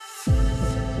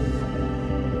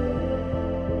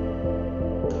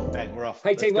we're off.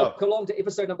 Hey team, welcome along to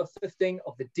episode number 15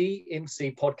 of the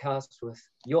DMC podcast with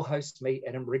your host, me,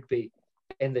 Adam Rigby,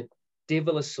 and the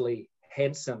devilishly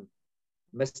handsome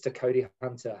Mr. Cody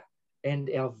Hunter, and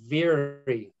our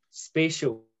very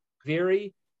special,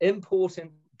 very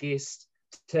important guest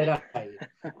today,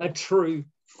 a true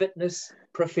fitness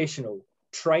professional,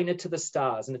 trainer to the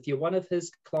stars. And if you're one of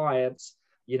his clients,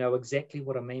 you know exactly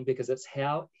what I mean, because it's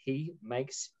how he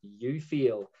makes you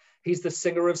feel. He's the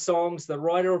singer of songs, the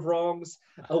righter of wrongs,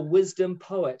 a wisdom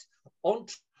poet,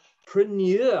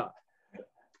 entrepreneur,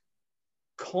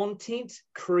 content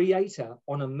creator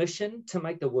on a mission to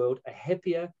make the world a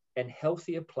happier and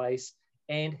healthier place.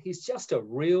 And he's just a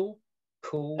real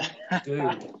cool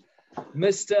dude.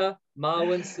 Mr.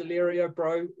 Marwin Silerio,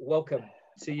 bro, welcome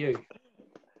to you.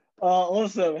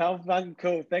 Awesome. How fucking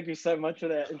cool. Thank you so much for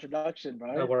that introduction,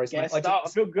 bro. No worries, mate. I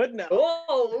feel good now.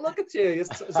 Oh, look at you.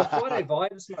 It's a Friday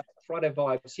vibes, mate. Friday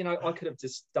vibes. You know, I could have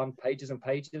just done pages and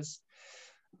pages.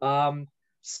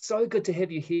 So good to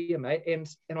have you here, mate. And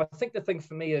I think the thing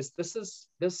for me is this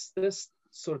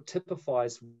sort of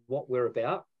typifies what we're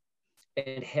about,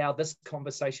 and how this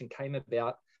conversation came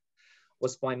about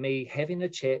was by me having a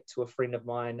chat to a friend of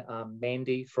mine,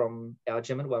 Mandy, from our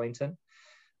gym in Wellington.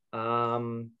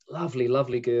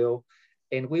 Lovely girl,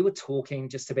 and we were talking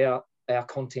just about our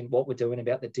content, what we're doing,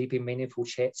 about the deep and meaningful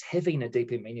chats, having a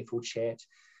deep and meaningful chat,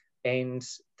 and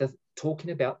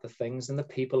talking about the things and the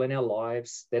people in our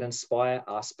lives that inspire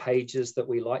us, pages that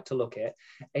we like to look at.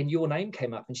 And your name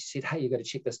came up and she said, hey, you got to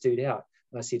check this dude out.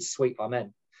 And I said, sweet, I'm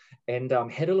in. And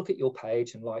had a look at your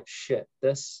page and like, shit,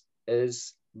 this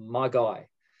is my guy.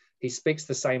 He speaks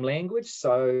the same language.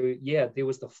 So yeah, there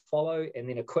was the follow and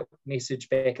then a quick message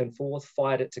back and forth,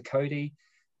 fired it to Cody.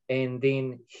 And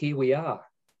then here we are.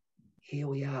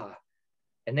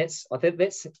 And that's I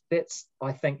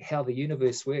think how the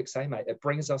universe works, eh, mate? It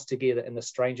brings us together in the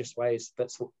strangest ways.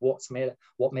 But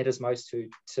what matters most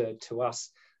to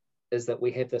us is that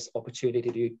we have this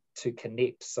opportunity to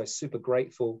connect. So super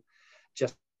grateful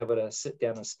just to be able to sit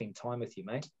down and spend time with you,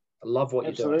 mate. I love what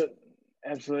you're doing.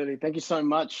 Absolutely. Thank you so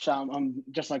much. I'm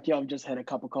just like you. I've just had a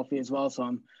cup of coffee as well. So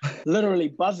I'm literally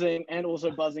buzzing and also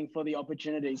buzzing for the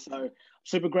opportunity. So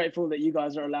super grateful that you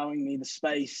guys are allowing me the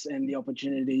space and the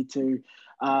opportunity to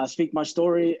speak my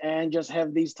story and just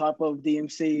have these type of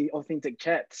DMC authentic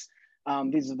chats.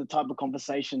 These are the type of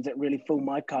conversations that really fill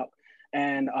my cup,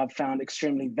 and I've found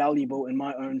extremely valuable in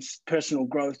my own personal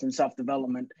growth and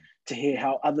self-development to hear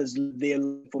how others live there,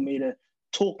 for me to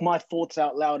talk my thoughts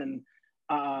out loud and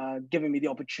giving me the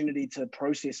opportunity to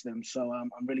process them. So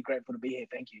I'm really grateful to be here.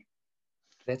 Thank you.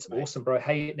 That's awesome, bro.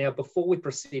 Hey, now before we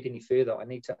proceed any further, I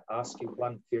need to ask you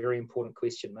one very important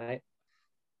question, mate.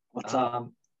 What's up?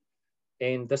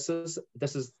 And this is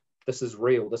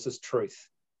real. This is truth.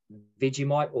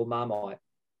 Vegemite or Marmite?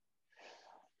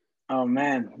 Oh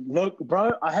man, look,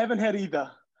 bro, I haven't had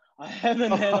either. Okay,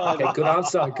 good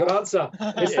answer.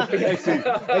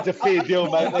 That's a fair deal,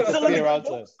 mate. That's a fair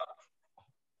answer.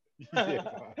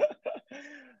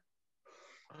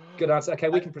 Good answer. Okay,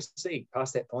 we can proceed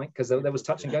past that point, because there was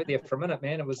touch and go there for a minute,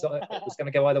 man. It was going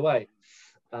to go either way.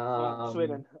 I'm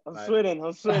sweating. I'm like,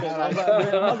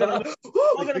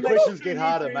 the questions get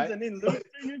harder, mate.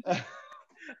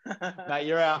 Mate,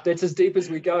 you're out. That's as deep as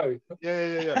we go.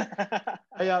 Yeah.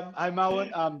 Hey,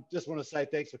 Marwin, just want to say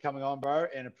thanks for coming on, bro,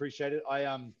 and appreciate it.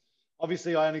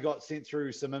 Obviously I only got sent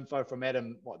through some info from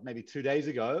Adam, maybe 2 days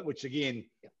ago, which again,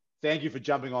 thank you for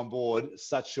jumping on board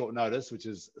such short notice, which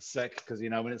is sick, because,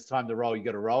 you know, when it's time to roll, you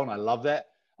got to roll, and I love that.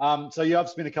 So yeah, I've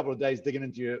spent a couple of days digging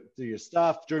into your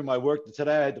stuff. During my work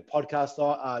today, I had the podcast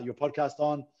on, your podcast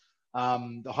on,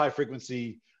 the High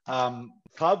Frequency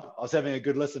Club. I was having a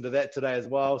good listen to that today as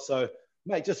well. So,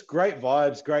 mate, just great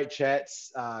vibes, great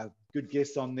chats, good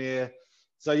guests on there.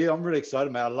 So yeah, I'm really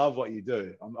excited, mate. I love what you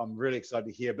do. I'm really excited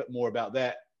to hear a bit more about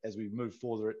that as we move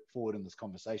forward in this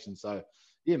conversation. So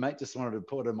yeah, mate, just wanted to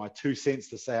put in my 2 cents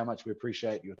to say how much we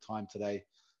appreciate your time today,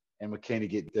 and we're keen to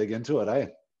dig into it, eh?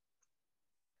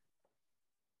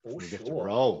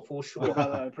 For sure.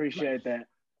 I appreciate that.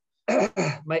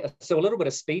 Mate, so a little bit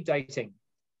of speed dating.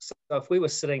 So if we were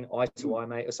sitting eye to eye,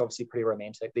 mate, it's obviously pretty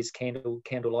romantic. There's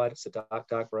candlelight, it's a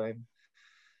dark room.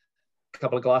 A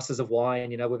couple of glasses of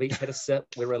wine, you know, we've each had a sip,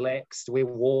 we're relaxed, we're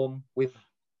warm,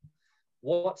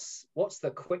 What's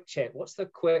the quick chat?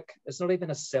 It's not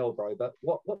even a sell, bro, but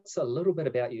what's a little bit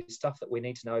about you, stuff that we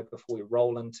need to know before we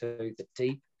roll into the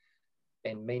deep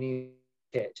and meaning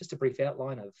chat? Just a brief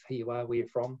outline of who you are, where you're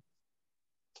from.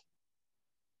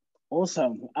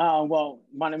 Awesome. Well,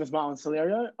 my name is Marwin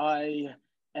Silerio. I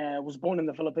was born in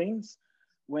the Philippines.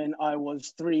 When I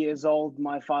was 3 years old,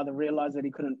 my father realized that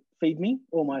he couldn't feed me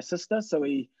or my sister, so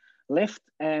he left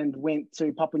and went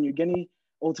to Papua New Guinea,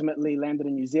 ultimately landed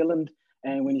in New Zealand.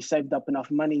 And when he saved up enough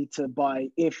money to buy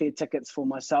airfare tickets for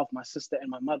myself, my sister, and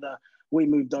my mother, we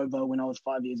moved over when I was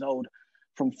 5 years old.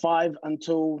 From 5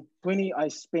 until 20, I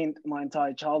spent my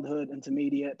entire childhood,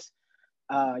 intermediate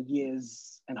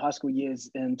years, and high school years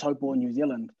in Taupo, New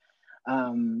Zealand.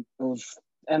 And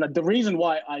the reason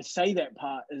why I say that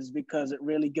part is because it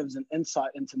really gives an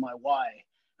insight into my why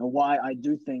and why I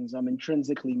do things. I'm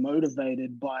intrinsically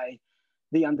motivated by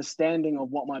the understanding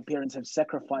of what my parents have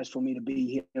sacrificed for me to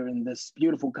be here in this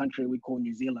beautiful country we call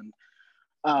New Zealand.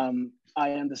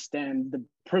 I understand the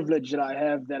privilege that I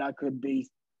have that I could be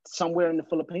somewhere in the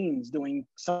Philippines doing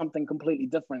something completely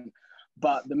different.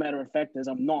 But the matter of fact is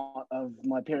I'm not.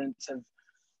 My parents have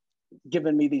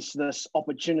given me this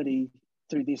opportunity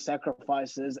through these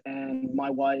sacrifices, and my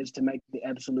why is to make the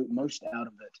absolute most out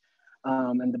of it.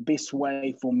 And the best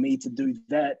way for me to do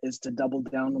that is to double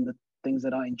down on the things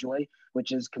that I enjoy,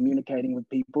 which is communicating with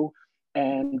people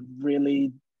and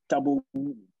really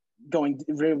going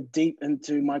real deep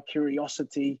into my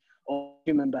curiosity of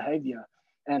human behavior.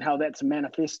 And how that's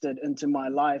manifested into my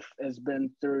life has been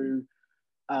through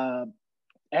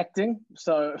acting.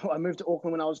 So I moved to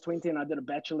Auckland when I was 20 and I did a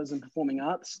bachelor's in performing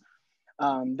arts.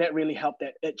 That really helped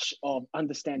that itch of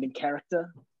understanding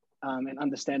character and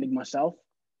understanding myself.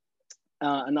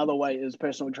 Another way is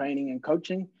personal training and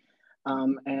coaching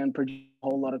and produce a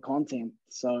whole lot of content.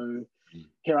 So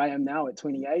here I am now at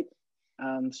 28,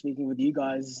 speaking with you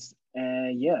guys.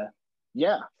 Yeah.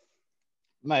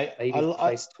 Mate,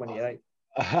 I 28.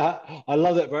 I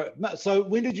love that, bro. So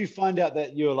when did you find out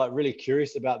that you were like really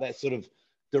curious about that sort of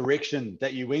direction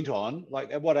that you went on?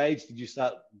 Like at what age did you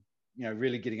start,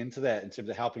 really getting into that in terms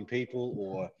of helping people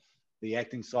or the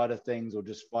acting side of things, or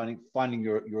just finding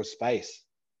your space?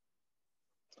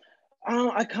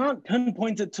 I can't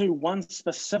pinpoint it to one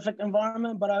specific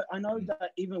environment, but I know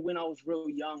that even when I was real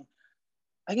young,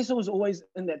 I guess it was always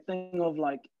in that thing of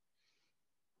like,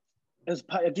 of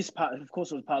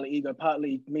course it was partly ego,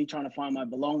 partly me trying to find my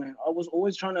belonging. I was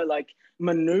always trying to like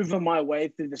maneuver my way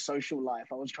through the social life.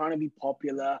 I was trying to be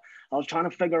popular. I was trying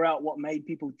to figure out what made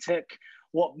people tick,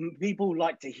 what people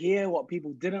liked to hear, what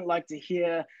people didn't like to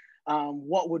hear,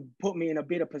 what would put me in a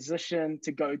better position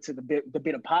to go to the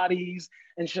better parties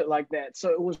and shit like that. So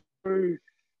it was through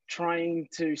trying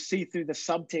to see through the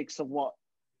subtext of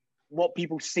what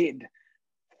people said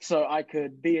so I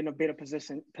could be in a better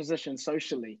position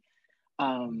socially.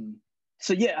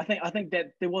 So yeah, I think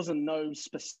that there wasn't no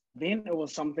specific event. It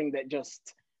was something that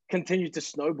just continued to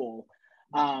snowball.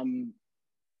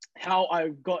 How I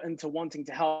got into wanting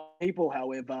to help people,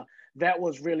 however, that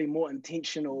was really more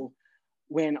intentional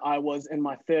when I was in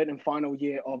my third and final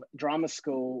year of drama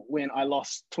school, when I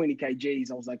lost 20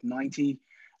 kgs. I was like 90.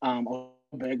 I was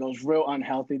big. I was real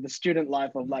unhealthy. The student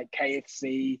life of like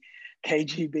KFC,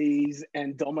 KGBs,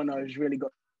 and Domino's really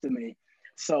got to me.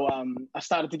 So I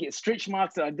started to get stretch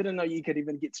marks that I didn't know you could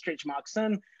even get stretch marks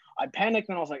in. I panicked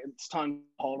and I was like, it's time to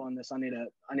hold on this. I need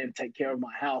to take care of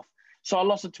my health. So I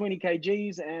lost the 20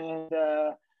 kgs and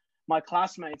my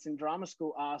classmates in drama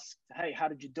school asked, hey, how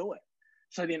did you do it?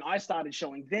 So then I started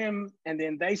showing them, and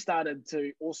then they started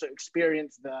to also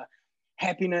experience the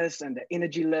happiness and the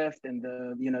energy lift and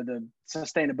the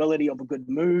sustainability of a good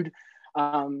mood.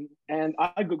 And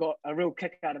I got a real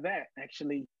kick out of that,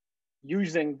 actually,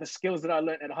 using the skills that I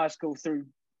learned at high school through,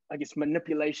 I guess,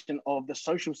 manipulation of the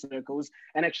social circles,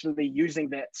 and actually using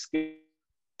that skill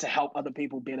to help other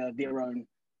people better their own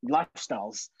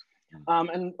lifestyles.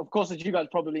 And of course, as you guys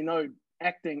probably know,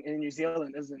 acting in New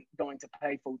Zealand isn't going to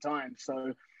pay full time.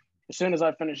 So as soon as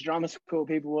I finished drama school,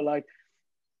 people were like,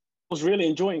 I was really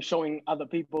enjoying showing other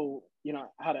people,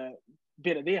 how to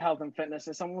better their health and fitness.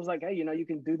 And someone was like, hey, you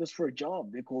can do this for a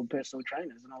job. They're called personal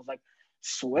trainers. And I was like,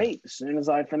 sweet. As soon as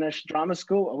I finished drama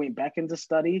school, I went back into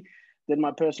study, did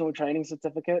my personal training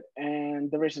certificate,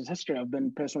 and the rest is history. I've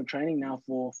been personal training now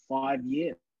for 5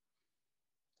 years.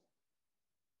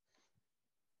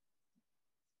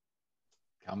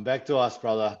 Come back to us,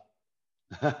 brother.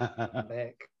 Come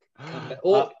back.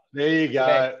 Oh, there you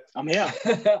go. I'm here.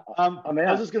 I'm here.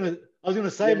 I was gonna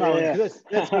say, Marwin, because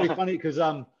that's really funny. Because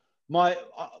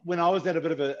when I was at a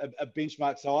bit of a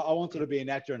benchmark, so I wanted to be an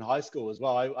actor in high school as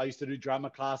well. I used to do drama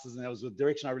classes, and that was the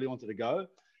direction I really wanted to go.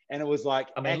 And it was like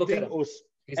acting or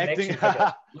acting.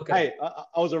 Hey,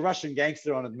 I was a Russian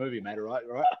gangster on a movie, mate. Right.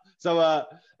 So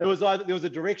it was either there was a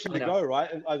direction to go, right,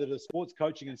 either to sports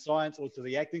coaching and science or to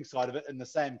the acting side of it in the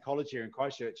same college here in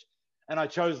Christchurch. And I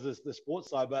chose the sports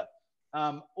side, but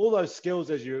all those skills,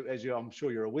 as you, I'm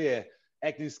sure you're aware,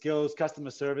 acting skills,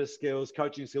 customer service skills,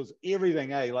 coaching skills,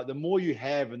 everything, like the more you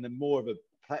have and the more of a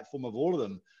platform of all of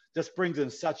them, just brings in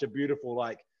such a beautiful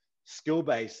like skill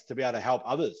base to be able to help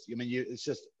others. I mean, it's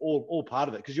just all part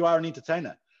of it, because you are an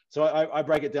entertainer. So I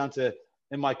break it down to,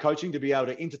 in my coaching, to be able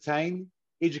to entertain,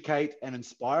 educate, and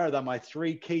inspire. They're my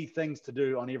 3 key things to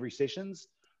do on every sessions.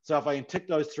 So if I can tick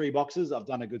those 3 boxes, I've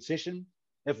done a good session.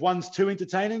 If one's too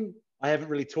entertaining, I haven't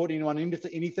really taught anyone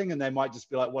anything, and they might just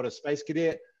be like, what a space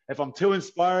cadet. If I'm too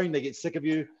inspiring, they get sick of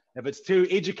you. If it's too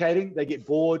educating, they get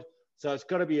bored. So it's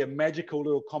got to be a magical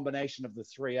little combination of the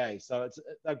 3A. So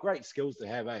they're great skills to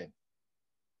have, eh?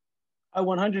 I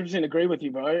 100% agree with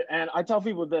you, bro. And I tell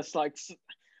people this, like,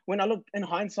 when I look in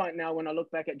hindsight now, when I look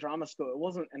back at drama school, it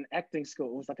wasn't an acting school.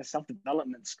 It was like a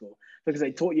self-development school, because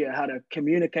they taught you how to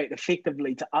communicate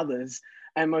effectively to others.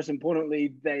 And most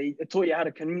importantly, they taught you how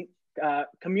to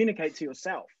communicate to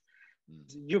yourself.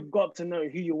 You've got to know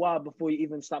who you are before you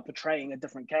even start portraying a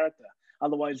different character.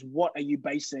 Otherwise, what are you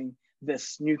basing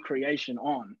this new creation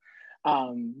on?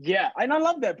 Yeah, and I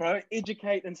love that, bro.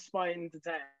 Educate, inspire,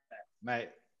 entertain. Mate,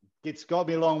 it's got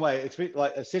me a long way. It's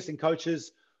like assessing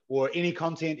coaches or any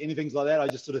content, anything like that. I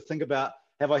just sort of think about,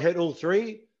 have I hit all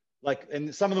 3? Like,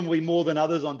 and some of them will be more than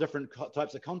others on different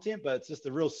types of content, but it's just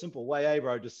a real simple way, eh,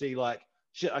 bro, to see like,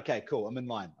 shit, okay, cool, I'm in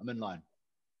line.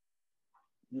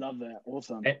 Love that.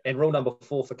 Awesome. And rule number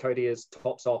 4 for Cody is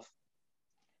tops off.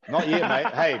 Not yet,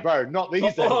 mate. Hey, bro, not these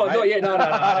days. Oh, mate. not yet. No.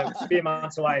 It's a few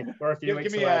months away. We're a few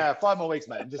weeks away. Give me 5 more weeks,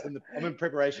 mate. I'm in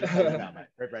preparation phase now, mate.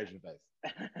 Preparation phase.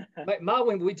 Mate,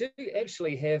 Marwin, we do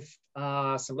actually have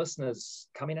some listeners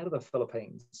coming out of the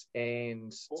Philippines,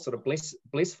 and sort of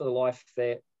blessed for the life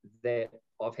that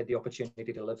I've had the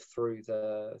opportunity to live through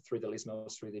the Les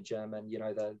Mills, through the gym, and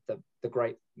the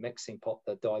great mixing pot,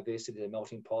 the diversity, the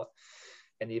melting pot,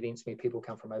 and the events where people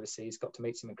come from overseas. Got to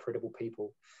meet some incredible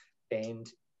people, and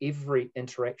every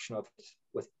interaction I've had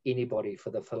with anybody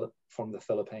from the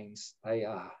Philippines, they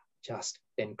are just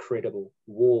incredible,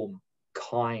 warm,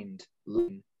 kind,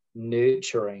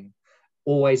 nurturing,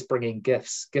 always bringing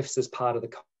gifts as part of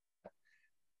the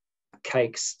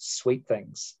cakes, sweet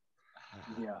things.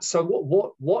 Yeah. So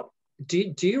what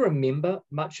do you remember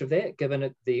much of that,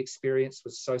 given the experience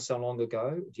was so long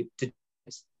ago? Did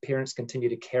parents continue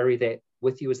to carry that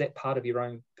with you? Is that part of your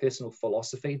own personal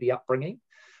philosophy, the upbringing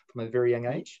from a very young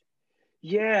age?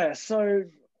 Yeah, so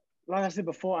like I said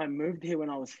before, I moved here when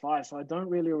I was 5, so I don't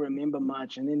really remember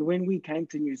much. And then when we came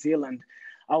to New Zealand,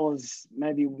 I was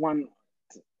maybe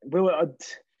I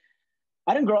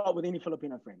didn't grow up with any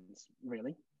Filipino friends,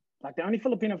 really. Like, the only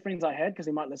Filipino friends I had, because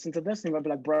he might listen to this, and he might be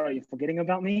like, bro, you're forgetting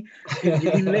about me. He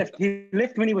left. He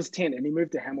left when he was 10, and he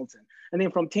moved to Hamilton. And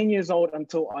then from 10 years old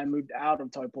until I moved out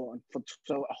of Taupo,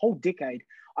 so a whole decade,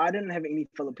 I didn't have any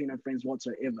Filipino friends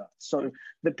whatsoever. So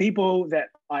the people that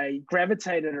I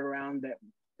gravitated around that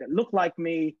looked like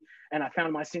me, and I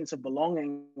found my sense of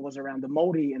belonging, was around the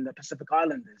Māori and the Pacific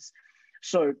Islanders.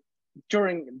 So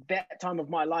during that time of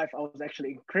my life, I was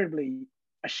actually incredibly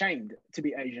ashamed to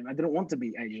be Asian. I didn't want to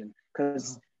be Asian,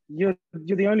 because you're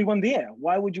the only one there.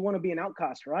 Why would you want to be an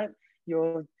outcast, right?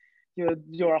 You're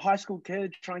a high school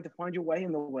kid trying to find your way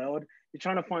in the world. You're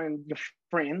trying to find your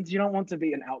friends. You don't want to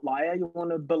be an outlier. You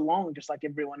want to belong just like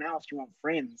everyone else. You want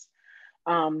friends.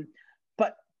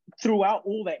 But throughout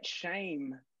all that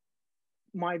shame,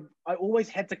 I always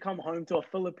had to come home to a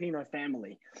Filipino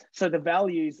family. So the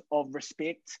values of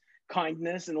respect,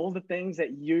 kindness, and all the things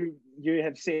that you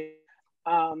have said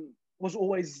was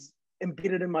always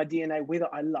embedded in my DNA,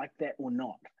 whether I liked that or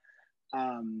not.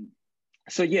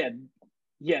 So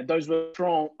yeah, those were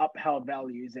strong, upheld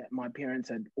values that my parents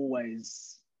had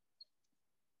always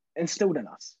instilled in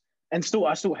us, and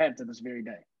I still have to this very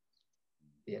day.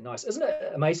 Yeah, nice. Isn't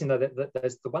it amazing though that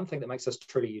there's the one thing that makes us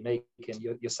truly unique, and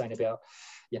you're saying about,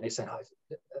 you're saying,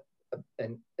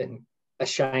 and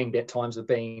ashamed at times of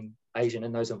being Asian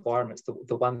in those environments.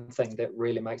 The one thing that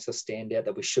really makes us stand out,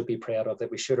 that we should be proud of,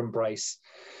 that we should embrace,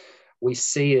 we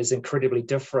see as incredibly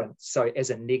different, so as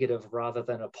a negative rather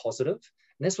than a positive.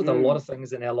 And that's with a lot of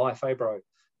things in our life, bro.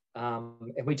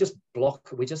 And we just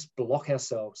block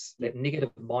ourselves, that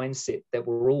negative mindset that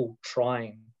we're all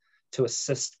trying to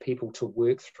assist people to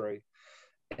work through.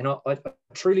 And I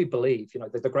truly believe,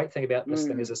 the great thing about this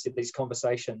thing, as I said, these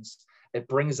conversations, it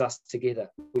brings us together.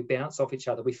 We bounce off each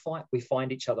other. We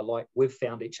find each other, like we've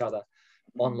found each other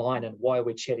online, and why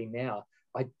we're chatting now.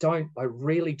 I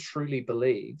really truly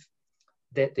believe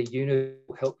that the universe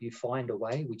will help you find a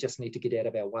way. We just need to get out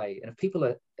of our way. And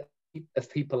if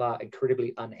people are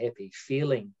incredibly unhappy,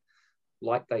 feeling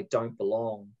like they don't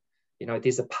belong,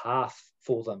 there's a path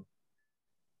for them.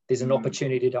 There's an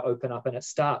opportunity to open up, and it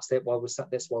starts. That's why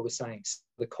we're saying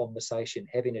the conversation,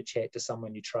 having a chat to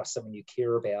someone you trust, someone you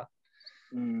care about,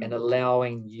 and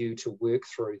allowing you to work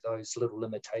through those little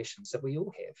limitations that we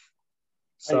all have.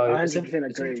 So it's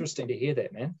interesting to hear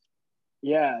that, man.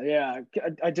 Yeah.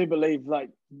 I do believe like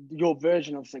your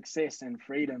version of success and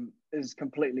freedom is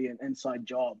completely an inside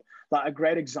job. Like a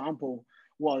great example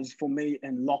was for me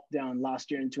in lockdown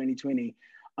last year in 2020.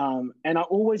 And I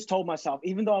always told myself,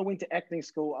 even though I went to acting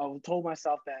school, I told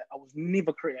myself that I was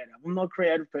never creative. I'm not a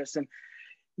creative person.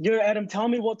 You, Adam, tell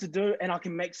me what to do and I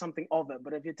can make something of it.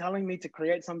 But if you're telling me to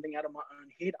create something out of my own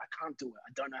head, I can't do it.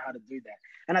 I don't know how to do that.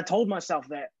 And I told myself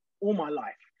that all my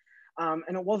life.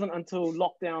 And it wasn't until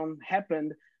lockdown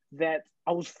happened that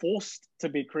I was forced to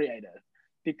be creative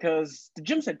because the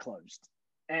gyms had closed.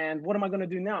 And what am I going to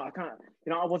do now? I can't,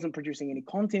 I wasn't producing any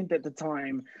content at the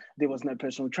time. There was no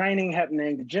personal training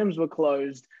happening. The gyms were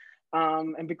closed.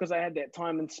 And because I had that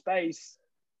time and space,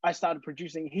 I started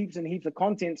producing heaps and heaps of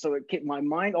content. So it kept my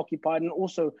mind occupied. And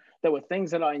also there were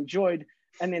things that I enjoyed.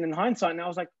 And then in hindsight, now I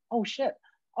was like, oh shit,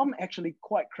 I'm actually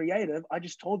quite creative. I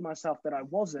just told myself that I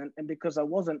wasn't. And because I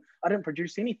wasn't, I didn't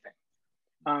produce anything.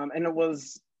 And it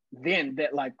was then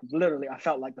that like literally I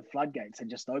felt like the floodgates had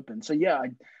just opened. So yeah,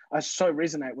 I so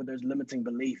resonate with those limiting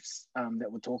beliefs that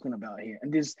we're talking about here.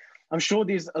 And I'm sure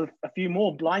there's a few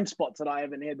more blind spots that I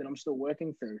haven't had that I'm still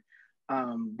working through.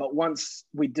 But once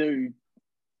we do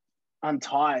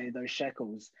untie those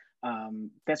shackles,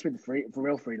 that's where the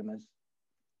real freedom is.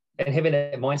 And having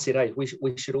that mindset,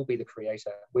 we should all be the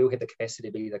creator. We all have the capacity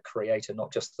to be the creator,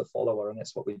 not just the follower, and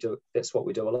that's what we do. That's what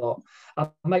we do a lot.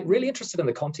 Mate, really interested in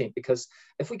the content, because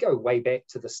if we go way back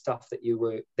to the stuff that you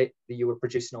were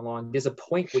producing online, there's a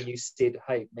point where you said,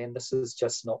 "Hey, man, this is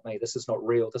just not me. This is not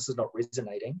real. This is not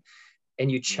resonating," and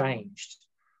you changed.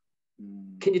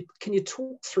 Can you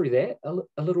talk through that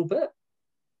a little bit?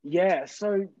 Yeah.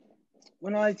 So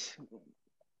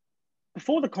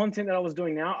before the content that I was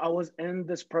doing now, I was in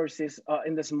this process,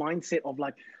 in this mindset of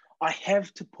like, I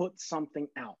have to put something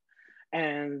out.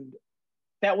 And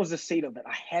that was the seed of it.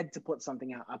 I had to put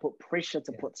something out. I put pressure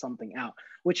to put something out,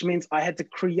 which means I had to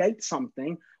create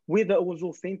something, whether it was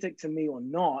authentic to me or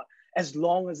not, as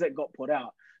long as it got put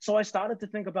out. So I started to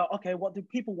think about, okay, what do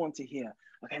people want to hear?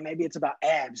 Okay, maybe it's about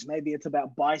abs, maybe it's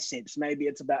about biceps, maybe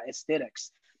it's about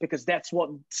aesthetics, because that's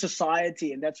what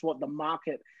society and that's what the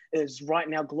market is right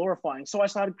now glorifying. So I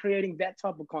started creating that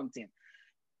type of content,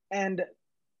 and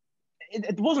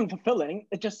it wasn't fulfilling.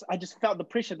 I just felt the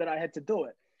pressure that I had to do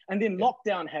it. And then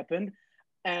lockdown happened,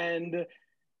 and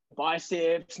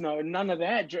biceps, none of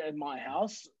that at my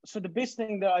house. So the next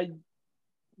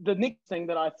thing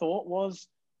that I thought was,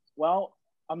 well,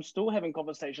 I'm still having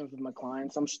conversations with my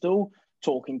clients. I'm still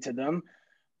talking to them.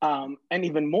 And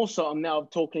even more so, I'm now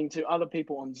talking to other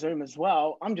people on Zoom as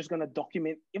well. I'm just going to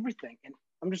document everything. And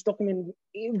I'm just documenting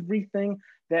everything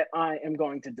that I am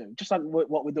going to do, just like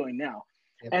what we're doing now.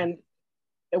 Yep. And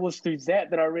it was through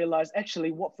that I realized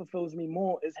actually what fulfills me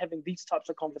more is having these types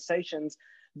of conversations,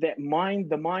 that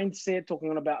the mindset,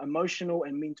 talking about emotional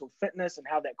and mental fitness and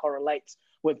how that correlates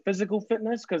with physical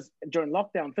fitness. Because during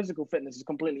lockdown, physical fitness is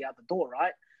completely out the door,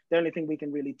 right? The only thing we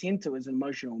can really tend to is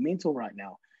emotional, mental right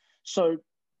now. So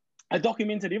I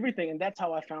documented everything, and that's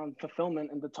how I found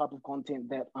fulfillment in the type of content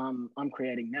that I'm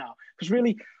creating now. Because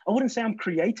really, I wouldn't say I'm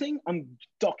creating, I'm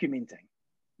documenting.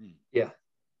 Yeah.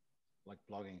 Like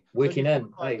blogging. Working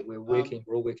in. Hey, we're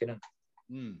all working in.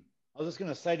 I was just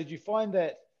going to say, did you find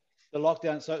that the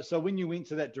lockdown, so when you went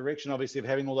to that direction, obviously, of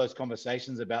having all those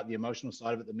conversations about the emotional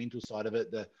side of it, the mental side of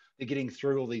it, the getting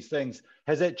through all these things,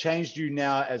 has that changed you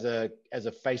now as a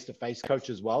face-to-face coach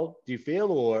as well, do you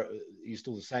feel, or are you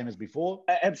still the same as before?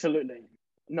 Absolutely.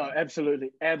 No,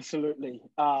 absolutely. It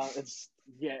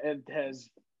has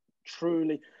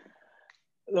truly,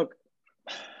 look,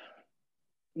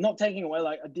 not taking away,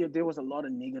 like there was a lot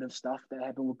of negative stuff that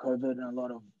happened with COVID, and a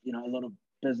lot of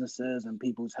businesses and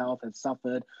people's health have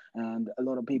suffered, and a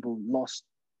lot of people lost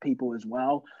people as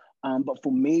well. But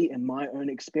for me, in my own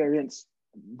experience,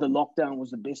 the lockdown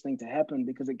was the best thing to happen,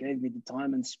 because it gave me the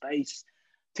time and space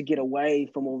to get away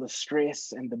from all the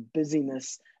stress and the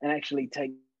busyness and actually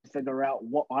figure out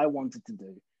what I wanted to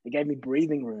do. It gave me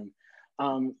breathing room.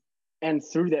 And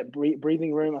through that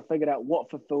breathing room, I figured out what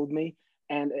fulfilled me,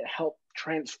 and it helped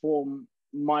transform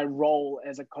my role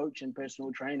as a coach and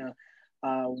personal trainer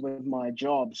with my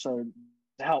job. So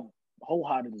to help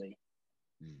wholeheartedly.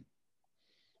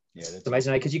 Yeah, that's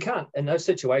amazing, because you can't, in those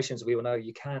situations, we all know,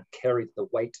 you can't carry the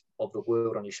weight of the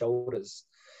world on your shoulders.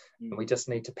 And we just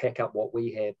need to pack up what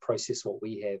we have, process what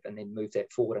we have, and then move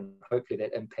that forward, and hopefully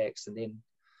that impacts, and then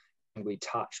we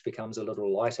touch becomes a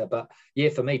little lighter. But yeah,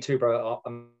 for me too, bro,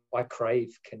 I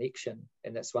crave connection,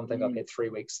 and that's one thing. I've had 3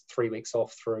 weeks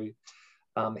off through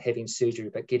having surgery,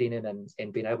 but getting in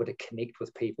and being able to connect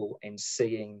with people and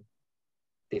seeing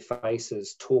their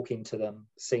faces, talking to them,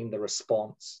 seeing the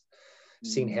response,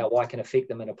 seeing how I can affect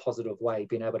them in a positive way,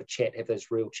 being able to chat, have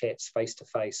those real chats face to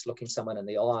face, looking someone in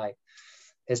the eye,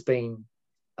 has been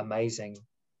amazing.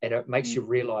 And it makes you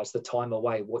realize the time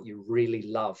away, what you really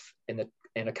love, and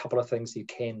a couple of things you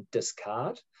can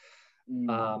discard.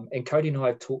 And Cody and I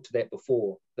have talked to that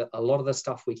before, that a lot of the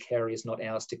stuff we carry is not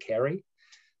ours to carry.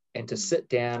 And to sit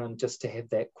down and just to have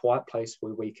that quiet place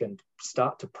where we can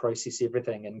start to process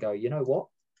everything and go, you know what?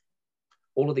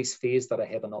 All of these fears that I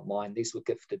have are not mine. These were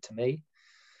gifted to me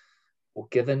or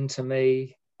given to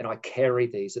me, and I carry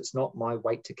these. It's not my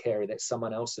weight to carry. That's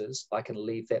someone else's. I can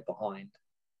leave that behind.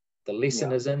 The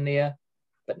lesson is in there,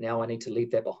 but now I need to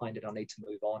leave that behind and I need to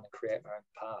move on and create my own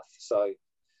path. So,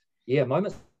 yeah,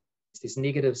 moments, there's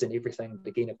negatives in everything. But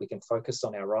again, if we can focus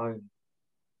on our own.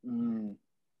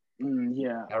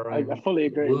 Our own I fully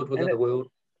agree. World within the world.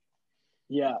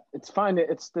 Yeah, it's fine.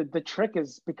 It's the trick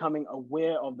is becoming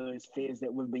aware of those fears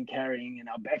that we've been carrying in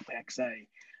our backpacks,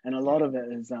 and a lot of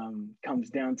it is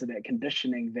comes down to that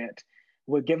conditioning that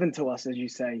were given to us, as you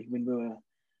say, when we were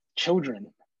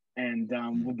children, and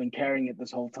we've been carrying it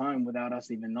this whole time without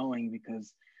us even knowing,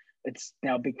 because it's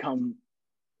now become,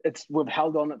 we've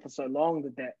held on it for so long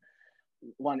that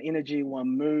one energy,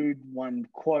 one mood, one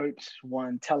quote,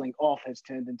 one telling off has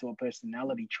turned into a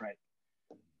personality trait.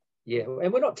 Yeah,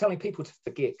 and we're not telling people to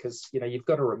forget, because you've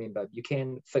got to remember,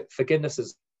 forgiveness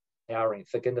is empowering.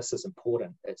 Forgiveness is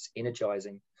important. It's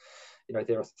energizing.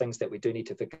 There are things that we do need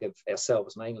to forgive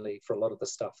ourselves, mainly for a lot of the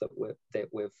stuff that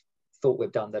we've thought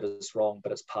we've done that is wrong,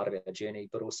 but it's part of our journey.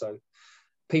 But also,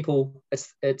 people,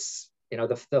 it's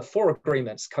the 4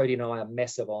 agreements. Cody and I are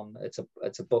massive on.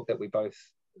 It's a book that we both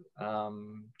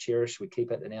cherish. We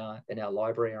keep it in our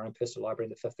library, our own personal library,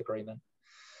 in the 5th agreement.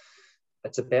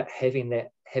 It's about having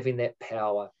that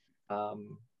power,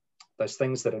 those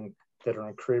things that are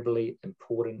incredibly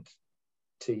important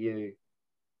to you,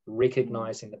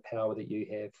 recognizing the power that you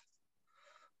have.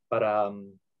 But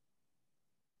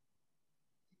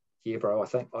yeah, bro, I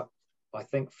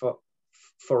think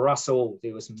for us all,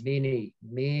 there was many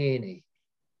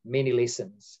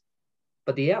lessons,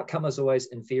 but the outcome is always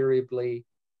invariably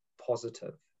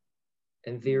positive,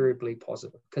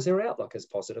 because our outlook is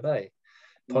positive,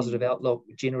 Positive outlook,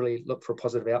 generally look for a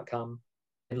positive outcome,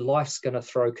 and life's going to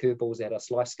throw curveballs at us.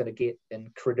 Life's going to get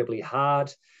incredibly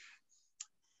hard,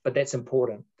 but that's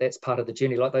important. That's part of the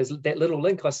journey. Like that little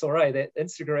link I saw, that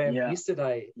Instagram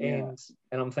yesterday, and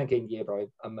I'm thinking, yeah, bro,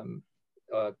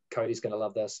 Cody's going to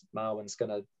love this. Marwin's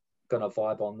going to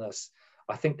vibe on this.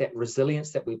 I think that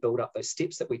resilience that we build up, those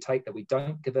steps that we take that we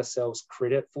don't give ourselves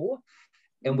credit for,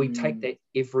 and we take that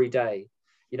every day.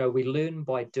 We learn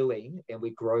by doing and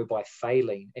we grow by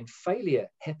failing. And failure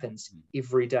happens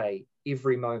every day,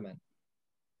 every moment.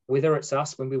 Whether it's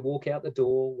us when we walk out the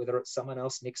door, whether it's someone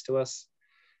else next to us,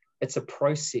 it's a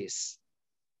process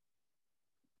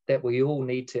that we all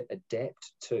need to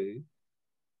adapt to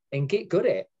and get good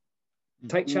at.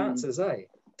 Take chances,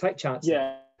 Take chances.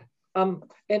 Yeah. And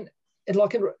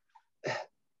like in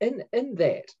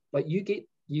that, like you get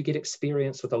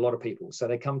experience with a lot of people. So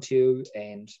they come to you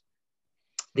and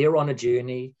they're on a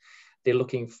journey. They're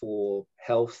looking for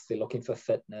health. They're looking for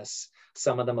fitness.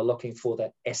 Some of them are looking for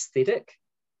that aesthetic.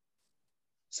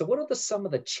 So what are some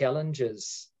of the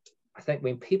challenges, I think,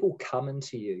 when people come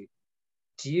into you?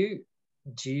 Do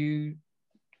you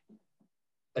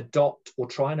adopt or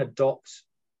try and adopt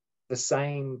the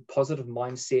same positive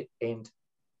mindset and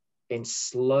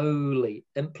slowly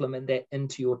implement that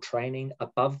into your training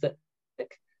above the?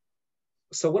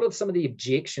 So what are some of the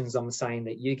objections I'm saying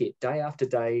that you get day after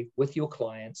day with your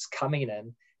clients coming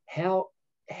in? How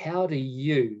do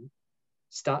you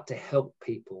start to help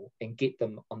people and get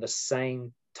them on the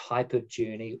same type of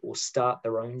journey or start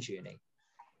their own journey?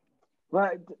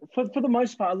 Well, for the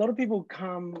most part, a lot of people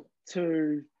come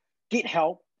to get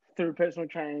help through personal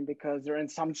training because they're in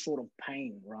some sort of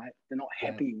pain, right? They're not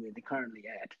happy where they're currently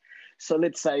at. So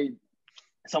let's say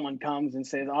someone comes and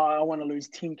says, I want to lose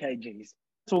 10 kgs.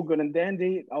 It's all good and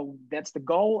dandy. Oh, that's the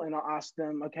goal. And I'll ask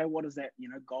them, okay, what is that,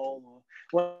 goal, or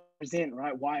what represent,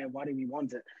 right? Why do we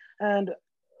want it? And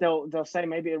they'll say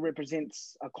maybe it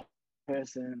represents a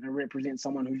person, it represents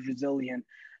someone who's resilient,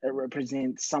 it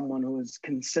represents someone who is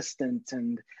consistent,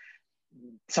 and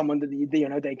someone that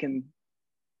they can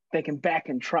back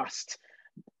and trust.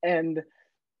 And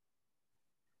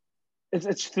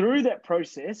it's through that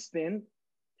process. Then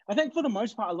I think for the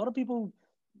most part, a lot of people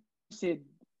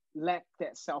lack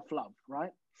that self-love,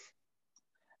 right?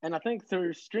 And I think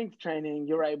through strength training,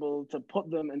 you're able to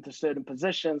put them into certain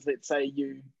positions. Let's say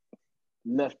you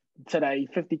lift today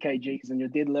 50 kgs in your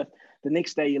deadlift, the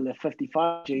next day you lift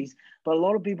 55 kgs, but a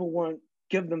lot of people won't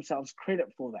give themselves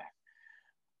credit for that.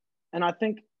 And I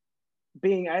think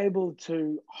being able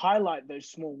to highlight those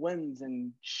small wins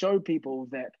and show people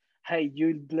that, hey,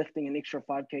 you lifting an extra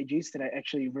 5 kgs today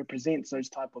actually represents those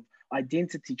type of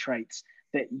identity traits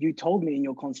that you told me in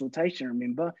your consultation.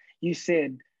 Remember, you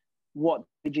said what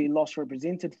kg loss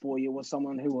represented for you was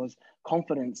someone who was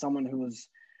confident, someone who was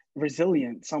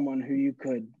resilient, someone who you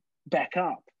could back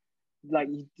up. Like,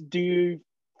 do you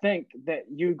think that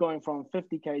you going from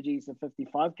 50 kgs to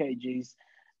 55 kgs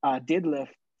deadlift,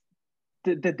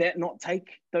 did that not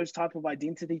take those type of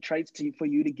identity traits for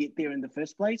you to get there in the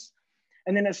first place?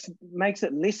 And then it makes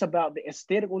it less about the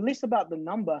aesthetic or less about the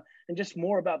number and just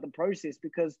more about the process,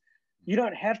 because you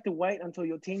don't have to wait until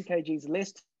you're 10 kgs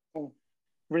less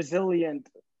resilient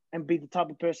and be the type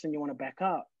of person you want to back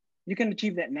up. You can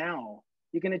achieve that now.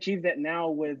 You can achieve that now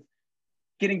with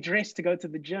getting dressed to go to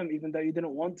the gym, even though you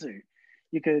didn't want to.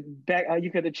 You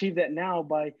could achieve that now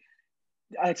by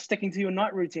sticking to your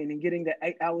night routine and getting that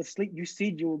 8 hours sleep you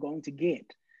said you were going to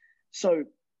get. So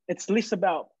it's less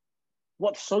about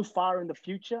what's so far in the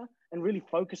future and really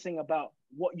focusing about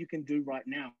what you can do right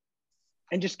now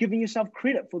and just giving yourself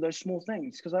credit for those small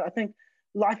things. Because I think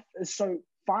life is so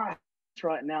fast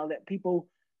right now that people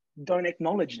don't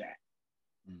acknowledge that.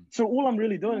 So all I'm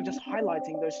really doing is just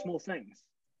highlighting those small things,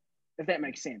 if that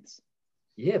makes sense.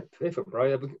 Yeah, perfect,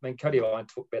 bro. I mean, Cody and I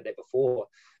talked about that before.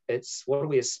 It's what do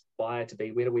we aspire to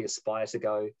be? Where do we aspire to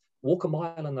go? Walk a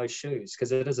mile in those shoes,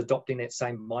 because it is adopting that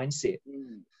same mindset.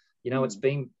 You know, it's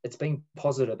being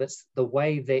positive. It's the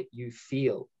way that you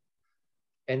feel.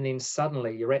 And then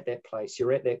suddenly you're at that place,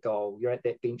 you're at that goal, you're at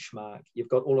that benchmark. You've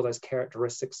got all of those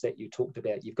characteristics that you talked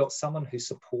about. You've got someone who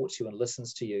supports you and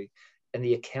listens to you, and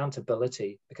the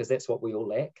accountability, because that's what we all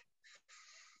lack.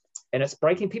 And it's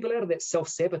breaking people out of that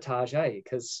self-sabotage,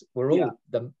 because we're all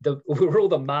we're all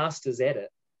the masters at it.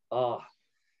 You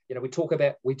know, we talk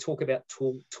about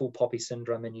tall poppy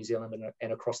syndrome in New Zealand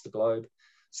and across the globe.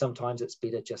 Sometimes it's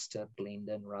better just to blend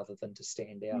in rather than to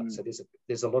stand out. So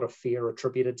there's a lot of fear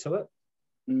attributed to it.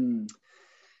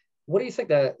 What do you think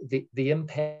the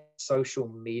impact of social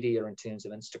media in terms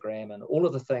of Instagram and all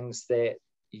of the things that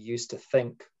you used to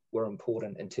think were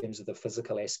important in terms of the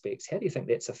physical aspects? How do you think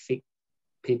that's affected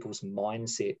people's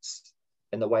mindsets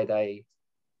and the way they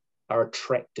are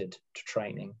attracted to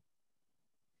training?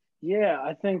 Yeah,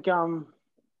 I think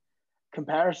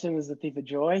comparison is the thief of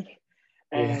joy.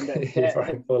 And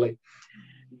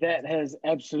that has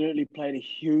absolutely played a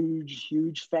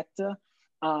huge factor.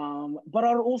 But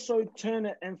I'd also turn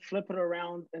it and flip it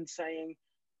around and saying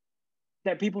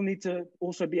that people need to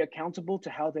also be accountable to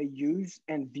how they use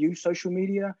and view social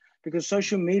media, because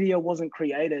social media wasn't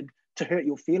created to hurt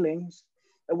your feelings.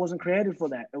 It wasn't created for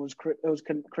that. It was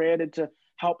created to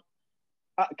help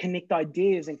connect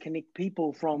ideas and connect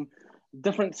people from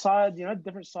different side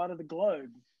of the globe.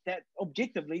 That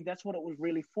objectively, that's what it was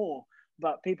really for.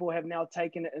 But people have now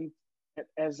taken it in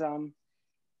as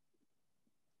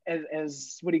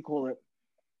what do you call it?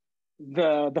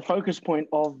 The focus point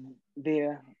of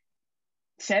their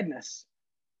sadness.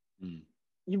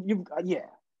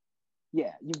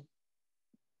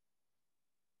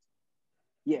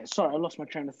 Sorry, I lost my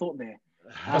train of thought there.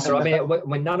 That's right. I mean,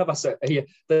 when none of us are here,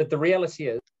 the reality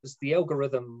is the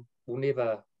algorithm will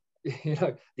never, you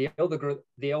know, the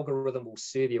algorithm will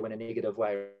serve you in a negative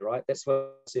way, right? That's what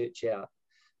I search out.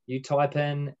 You type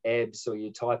in abs, or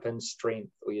you type in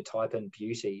strength, or you type in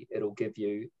beauty, it'll give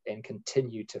you and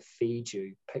continue to feed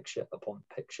you picture upon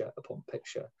picture upon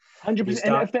picture. 100%.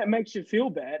 And if that makes you feel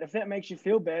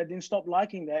bad, then stop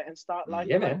liking that and start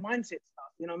liking mindset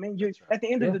stuff. You know what I mean? At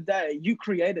the end of the day, you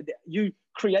created that. You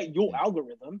create your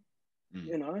algorithm.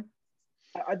 You know,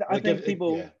 I think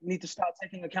people need to start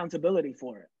taking accountability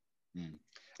for it.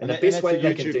 And the best way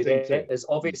they can do that is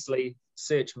obviously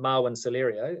search Marwin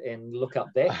Silerio and look up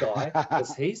that guy,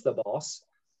 because he's the boss.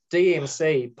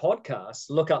 D.M.C. podcast,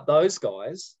 look up those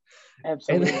guys.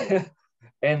 Absolutely.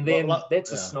 And then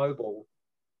that's a snowball.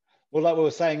 Well, like we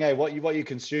were saying, what you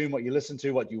consume, what you listen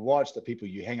to, what you watch, the people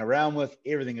you hang around with,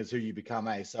 everything is who you become.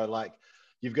 So like,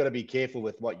 you've got to be careful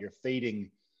with what you're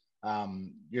feeding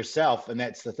yourself. And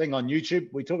that's the thing on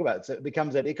YouTube we talk about. So it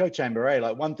becomes that echo chamber.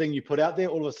 Like, one thing you put out there,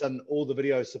 all of a sudden, all the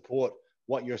videos support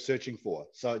what you're searching for.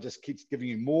 So it just keeps giving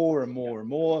you more and more and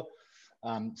more.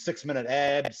 6-minute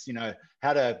abs, you know,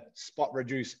 how to spot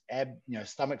reduce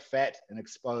stomach fat and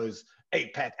expose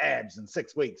 8-pack abs in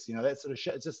 6 weeks, you know, that sort of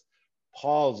shit. It's just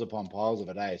piles upon piles of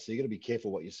it, So you got to be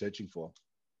careful what you're searching for.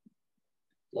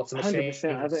 Lots of machines.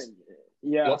 100%. I think,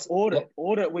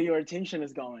 audit where your attention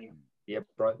is going. Yeah,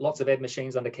 bro. Lots of ad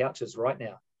machines under couches right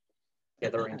now.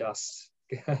 gathering dust.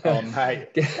 Oh, mate,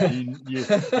 you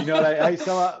know, hey,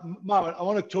 so Marwin, I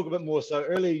want to talk a bit more. So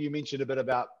earlier you mentioned a bit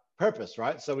about purpose,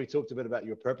 right? So we talked a bit about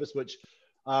your purpose, which,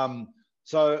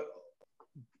 so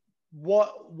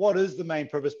what is the main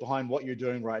purpose behind what you're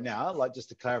doing right now? Like, just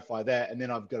to clarify that, and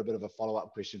then I've got a bit of a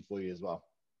follow-up question for you as well,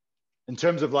 in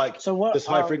terms of like this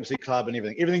high frequency club and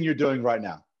everything you're doing right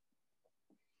now.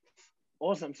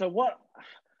 Awesome. So what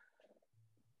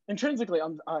intrinsically,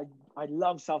 I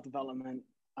love self-development.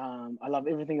 I love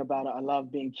everything about it. I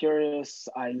love being curious.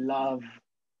 I love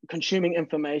consuming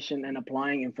information and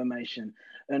applying information,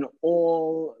 and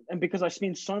because I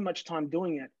spend so much time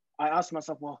doing it, I ask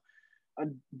myself, well,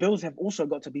 bills have also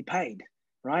got to be paid,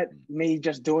 right? Me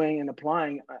just doing and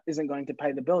applying isn't going to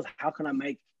pay the bills. How can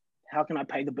I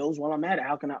pay the bills while I'm at it?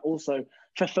 How can I also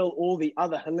fulfill all the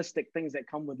other holistic things that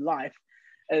come with life,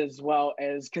 as well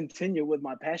as continue with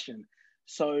my passion?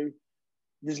 So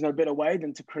there's no better way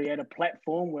than to create a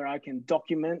platform where I can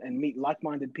document and meet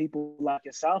like-minded people like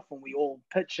yourself, and we all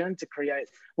pitch in to create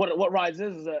what Rise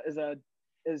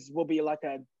will be like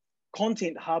a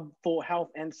content hub for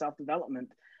health and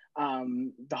self-development.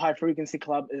 The High Frequency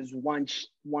Club is one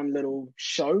little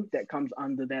show that comes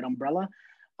under that umbrella,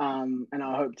 and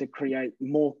I hope to create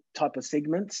more type of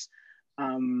segments.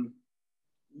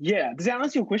 Yeah, does that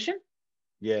answer your question?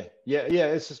 Yeah.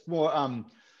 It's just more.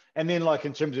 And then, like,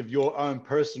 in terms of your own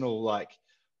personal, like,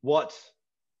 what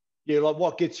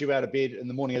gets you out of bed in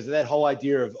the morning? Is it that whole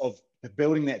idea of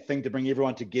building that thing to bring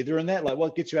everyone together in that? Like,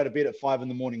 what gets you out of bed at 5 in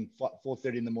the morning,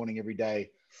 4:30 in the morning every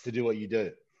day to do what you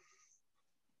do?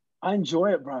 I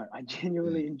enjoy it, bro. I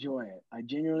genuinely enjoy it. I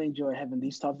genuinely enjoy having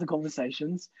these types of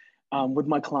conversations with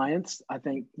my clients. I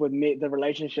think with me, the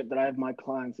relationship that I have with my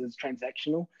clients is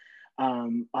transactional.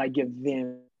 I give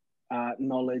them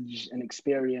knowledge and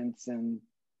experience and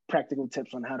practical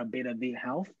tips on how to better their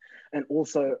health. And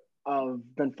also, I've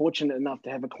been fortunate enough to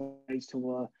have a clients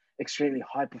who are extremely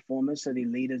high performers. So they're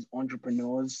leaders,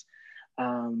 entrepreneurs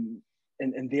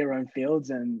in their own fields.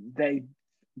 And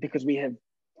because we have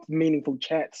meaningful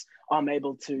chats, I'm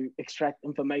able to extract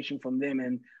information from them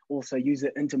and also use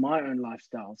it into my own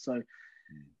lifestyle. So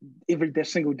every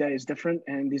single day is different,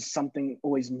 and there's something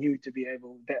always new to be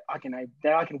able that I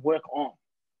can work on,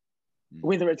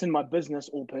 whether it's in my business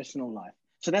or personal life.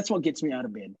 So that's what gets me out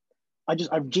of bed. I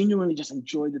genuinely just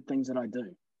enjoy the things that I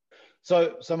do.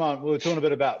 So Marwin, we were talking a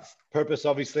bit about purpose,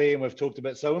 obviously, and we've talked a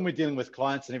bit. So when we're dealing with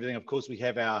clients and everything, of course, we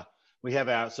have our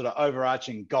sort of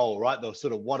overarching goal, right? The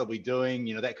sort of, what are we doing?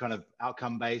 You know, that kind of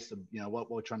outcome based, you know, what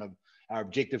we're trying to, our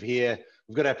objective here.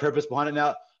 We've got our purpose behind it.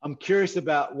 Now, I'm curious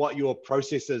about what your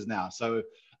process is now. So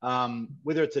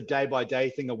whether it's a day by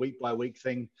day thing, a week by week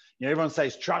thing, you know, everyone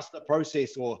says, trust the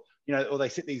process, or, you know, or they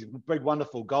set these big,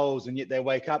 wonderful goals, and yet they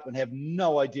wake up and have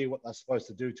no idea what they're supposed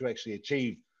to do to actually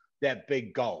achieve that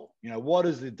big goal. You know, what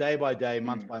is the day by day,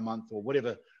 month by month, or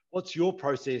whatever? What's your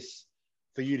process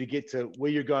for you to get to where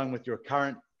you're going with your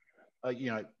current, you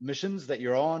know, missions that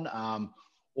you're on,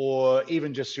 or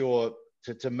even just to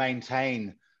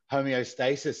maintain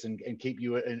homeostasis and keep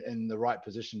you in the right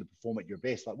position to perform at your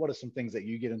best? Like, what are some things that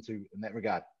you get into in that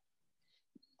regard?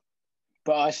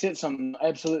 But I set some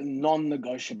absolute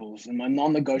non-negotiables, and my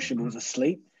non-negotiables are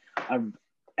sleep.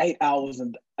 8 hours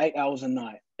a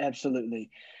night, absolutely.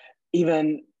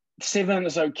 Even 7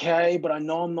 is okay, but I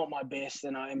know I'm not my best,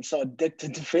 and I am so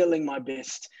addicted to feeling my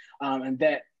best, and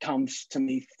that comes to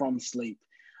me from sleep.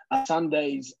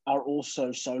 Sundays are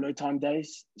also solo time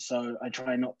days, so I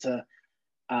try not to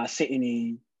set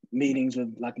any meetings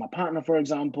with, like, my partner, for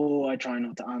example. I try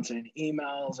not to answer any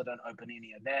emails. I don't open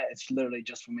any of that. It's literally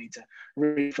just for me to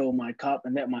refill my cup,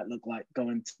 and that might look like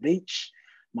going to the beach,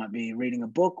 might be reading a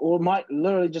book, or might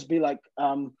literally just be like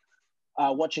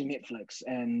watching Netflix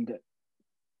and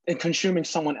consuming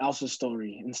someone else's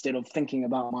story instead of thinking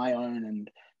about my own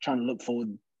and trying to look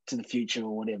forward to the future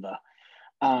or whatever.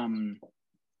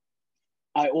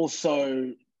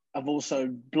 I've also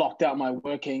blocked out my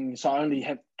working, so I only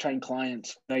have trained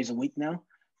clients days a week now,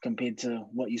 compared to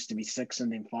what used to be 6 and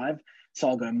then 5. So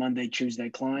I'll go Monday, Tuesday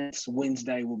clients.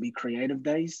 Wednesday will be creative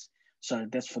days. So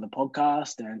that's for the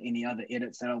podcast and any other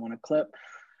edits that I want to clip.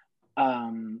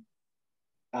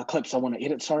 Clips I want to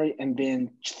edit, sorry. And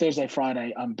then Thursday,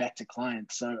 Friday, I'm back to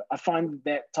clients. So I find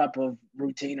that type of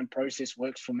routine and process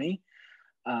works for me.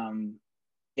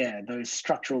 Those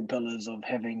structural pillars of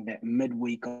having that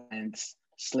midweek clients,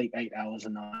 sleep 8 hours a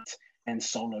night, and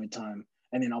solo time.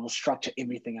 And then I will structure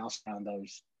everything else around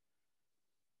those.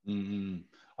 Mm-hmm.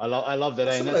 I love that.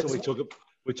 And that's what we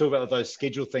talk about with those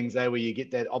schedule things there, where you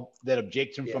get that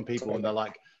objection from people, and they're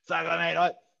like, "So,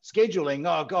 mate, scheduling,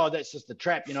 oh God, that's just a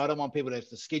trap. You know, I don't want people to have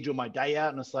to schedule my day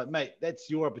out. And it's like, mate, that's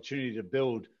your opportunity to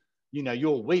build, you know,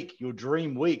 your week, your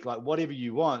dream week, like whatever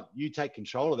you want, you take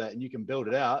control of that and you can build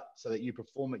it out so that you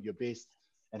perform at your best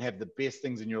and have the best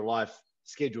things in your life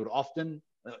scheduled often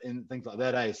and things like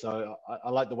that. So I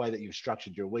like the way that you've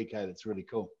structured your week. That's really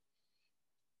cool.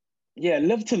 Yeah,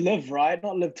 live to live, right?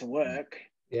 Not live to work.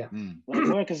 Yeah. Like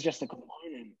work is just a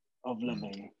component of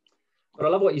living. But I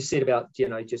love what you said about, you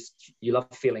know, just you love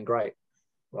feeling great,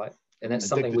 right? And that's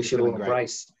something we should all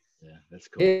embrace. Yeah, that's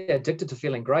cool. Yeah, addicted to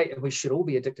feeling great. And we should all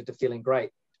be addicted to feeling great.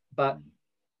 But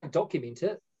document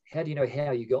it. How do you know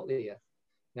how you got there? You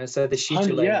know, so the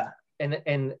scheduling and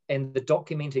the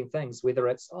documenting things, whether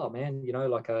it's, oh man, you know,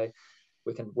 like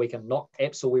we can knock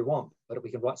apps all we want, but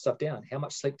we can write stuff down. How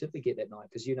much sleep did we get that night?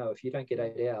 Because, you know, if you don't get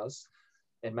 8 hours,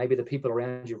 and maybe the people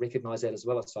around you recognize that as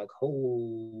well, it's like,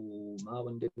 oh,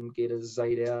 Marwin didn't get his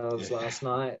 8 hours last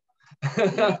night.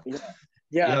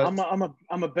 You know,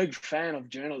 I'm a big fan of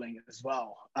journaling as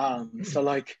well. So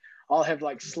like I'll have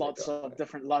like slots of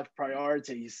different life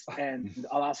priorities, and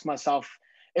I'll ask myself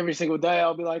every single day,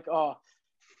 I'll be like, oh,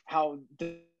 how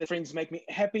did the friends make me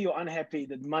happy or unhappy?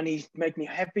 Did money make me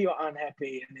happy or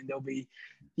unhappy? And then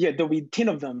there'll be 10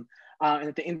 of them. And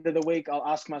at the end of the week, I'll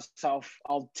ask myself,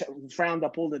 I'll round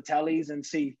up all the tallies and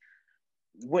see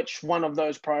which one of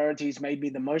those priorities made me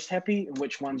the most happy and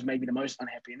which ones made me the most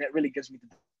unhappy. And that really gives me the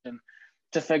decision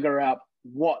to figure out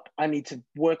what I need to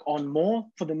work on more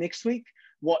for the next week,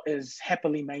 what is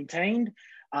happily maintained,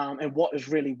 and what is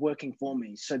really working for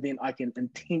me. So then I can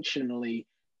intentionally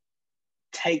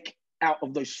take out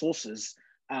of those sources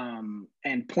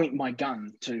and point my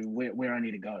gun to where I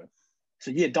need to go. So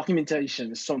yeah,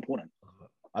 documentation is so important.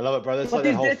 I love it, bro. That's like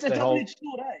that whole... It's a double-edged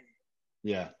sword, eh?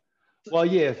 Yeah. Well,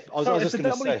 yeah, I was just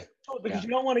going to say... Because you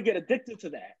don't want to get addicted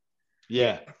to that.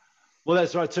 Yeah. Well,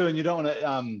 that's right too. And you don't want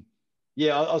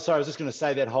to... sorry, I was just going to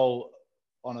say that whole...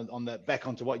 on that, back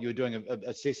onto what you were doing,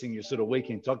 assessing your sort of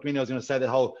weekend documenting. I was going to say that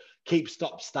whole keep,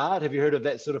 stop, start. Have you heard of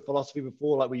that sort of philosophy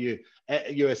before? Like where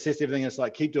you assess everything, it's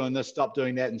like keep doing this, stop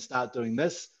doing that, and start doing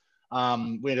this.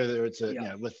 Whether it's you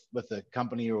know, with a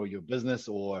company or your business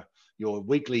or your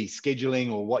weekly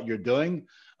scheduling or what you're doing.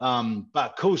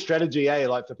 But cool strategy,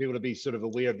 like for people to be sort of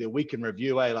aware of their week in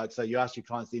review, like so you ask your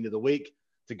clients at the end of the week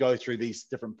to go through these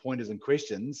different pointers and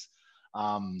questions.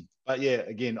 But yeah,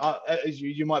 again, as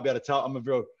you might be able to tell, I'm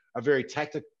a very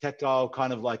tactile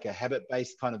kind of like a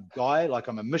habit-based kind of guy. Like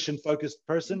I'm a mission-focused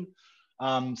person.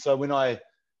 So when I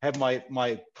have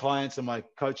my clients and my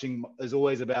coaching is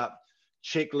always about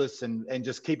checklists and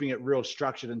just keeping it real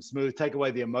structured and smooth. Take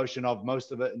away the emotion of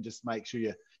most of it and just make sure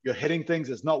you're hitting things.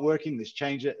 It's not working, let's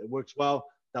change it. It works well,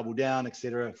 double down,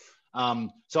 etc.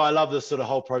 So I love this sort of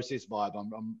whole process vibe.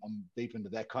 I'm deep into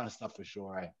that kind of stuff for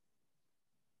sure.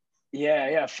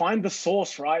 Yeah. Find the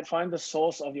source, right? Find the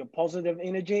source of your positive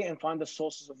energy and find the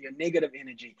sources of your negative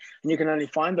energy. And you can only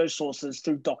find those sources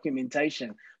through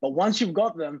documentation. But once you've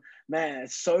got them, man,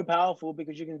 it's so powerful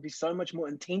because you can be so much more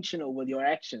intentional with your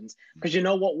actions because you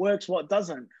know what works, what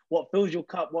doesn't, what fills your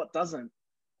cup, what doesn't.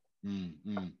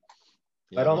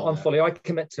 Yeah, but I'm fully, I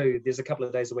commit to, there's a couple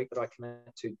of days a week that I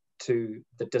commit to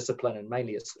the discipline, and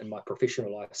mainly it's in my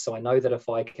professional life. So I know that if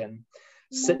I can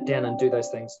sit down and do those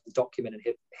things, document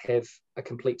and have a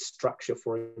complete structure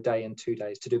for a day and 2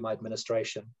 days to do my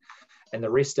administration. And the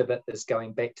rest of it is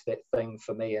going back to that thing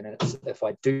for me. And if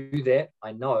I do that,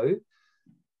 I know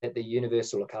that the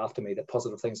universe will look after me, that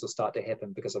positive things will start to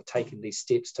happen because I've taken these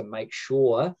steps to make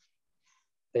sure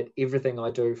that everything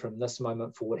I do from this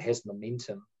moment forward has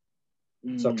momentum.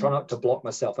 So I try not to block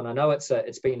myself. And I know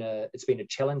it's been a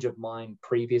challenge of mine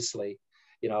previously.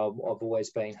 You know, I've always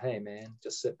been, hey man,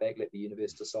 just sit back, let the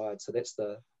universe decide. So that's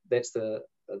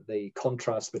the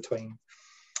contrast between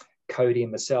Cody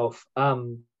and myself.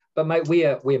 But mate,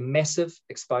 we're massive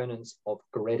exponents of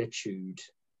gratitude.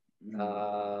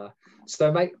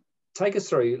 So mate, take us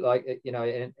through, like, you know,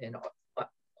 and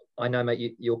I know,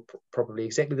 mate, you're probably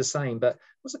exactly the same. But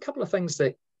what's a couple of things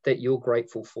that you're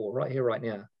grateful for right here, right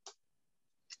now?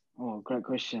 Oh, great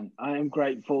question. I am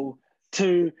grateful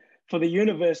for the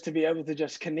universe to be able to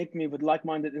just connect me with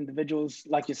like-minded individuals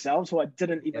like yourselves who I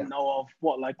didn't even know of,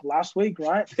 like last week,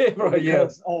 right?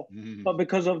 But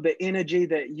because of the energy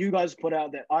that you guys put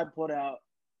out, that I put out,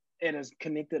 it has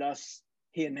connected us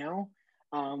here now.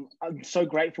 I'm so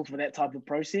grateful for that type of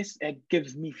process. It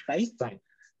gives me faith. Same.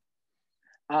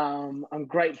 I'm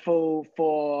grateful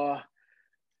for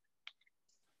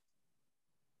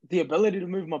the ability to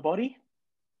move my body.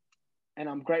 And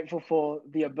I'm grateful for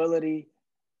the ability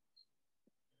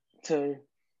to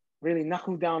really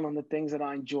knuckle down on the things that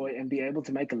I enjoy and be able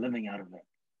to make a living out of it.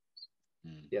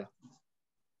 Yeah.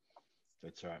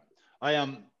 That's right.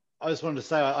 I just wanted to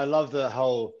say I love the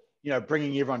whole,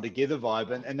 bringing everyone together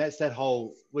vibe, and that's that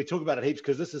whole, we talk about it heaps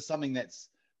because this is something that's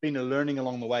been a learning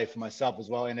along the way for myself as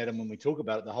well, and Adam, when we talk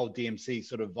about it, the whole DMC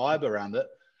sort of vibe around it,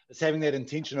 it's having that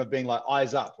intention of being like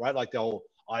eyes up, right? Like the whole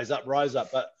eyes up, rise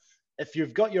up. But if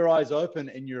you've got your eyes open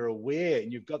and you're aware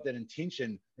and you've got that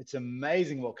intention, it's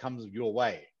amazing what comes your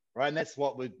way, right? And that's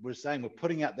what we're saying. We're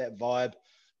putting out that vibe.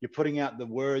 You're putting out the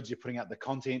words, you're putting out the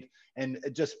content, and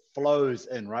it just flows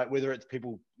in, right? Whether it's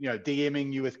people,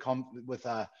 DMing you with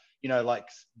like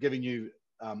giving you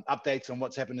updates on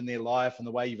what's happened in their life and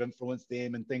the way you've influenced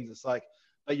them and things. It's like,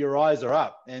 but your eyes are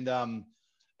up, and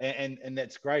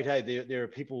that's great. Hey, there are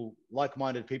people,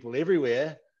 like-minded people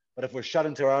everywhere. But if we're shut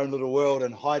into our own little world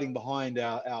and hiding behind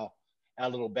our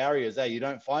little barriers, you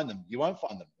don't find them. You won't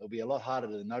find them. It'll be a lot harder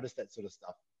to notice that sort of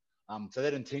stuff. So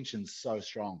that intention's so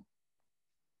strong.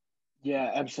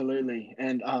 Yeah, absolutely.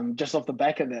 And just off the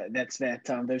back of that, that's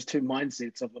those two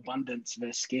mindsets of abundance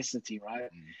versus scarcity,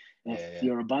 right? If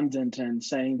you're abundant and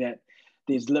saying that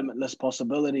there's limitless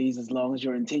possibilities, as long as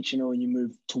you're intentional and you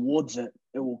move towards it,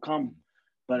 it will come.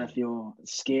 But if you're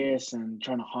scarce and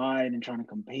trying to hide and trying to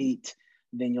compete,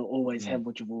 then you'll always have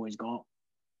what you've always got.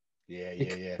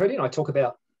 Yeah. Freddie and I talk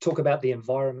about the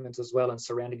environment as well, and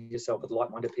surrounding yourself with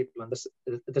like-minded people, and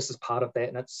this is part of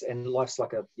that. And life's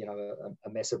like a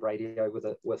massive radio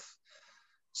with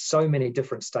so many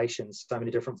different stations, so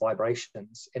many different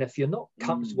vibrations. And if you're not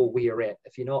comfortable where you're at,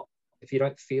 if you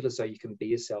don't feel as though you can be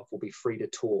yourself or be free to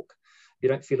talk, if you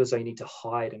don't feel as though you need to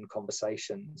hide in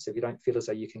conversations, if you don't feel as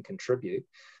though you can contribute,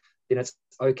 then it's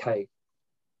okay,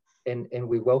 and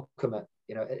we welcome it.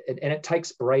 And it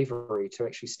takes bravery to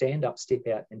actually stand up, step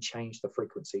out, and change the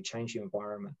frequency, change your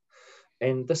environment.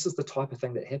 And this is the type of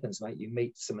thing that happens, mate. You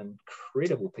meet some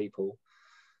incredible people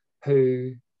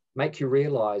who make you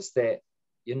realize that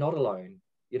you're not alone.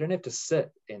 You don't have to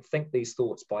sit and think these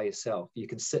thoughts by yourself. You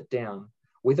can sit down,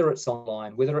 whether it's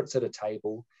online, whether it's at a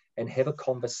table, and have a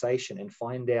conversation and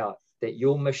find out that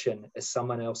your mission is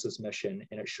someone else's mission,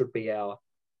 and it should be our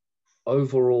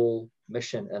overall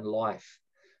mission in life,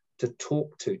 to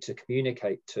talk to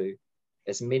communicate to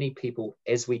as many people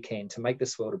as we can to make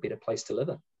this world a better place to live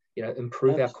in,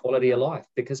 improve our quality of life,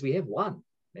 because we have one,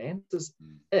 man. This is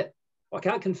it. I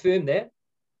can't confirm that.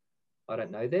 I don't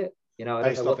know that. I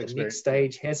don't know what the next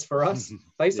stage has for us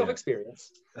based off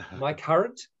experience, my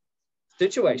current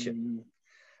situation.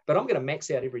 But I'm going to max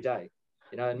out every day,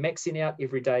 and maxing out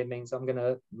every day means I'm going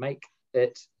to make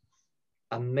it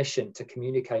a mission to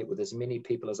communicate with as many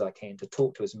people as I can, to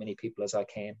talk to as many people as I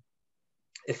can.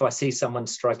 If I see someone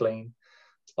struggling,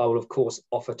 I will, of course,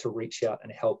 offer to reach out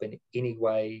and help in any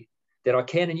way that I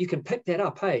can. And you can pick that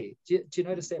up. Hey, do you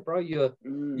notice that, bro? You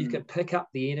can pick up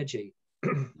the energy.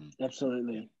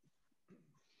 Absolutely.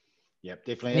 Yep,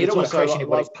 definitely. And you don't want to crash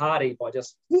anybody's party by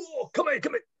just, come here,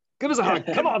 give us a hug.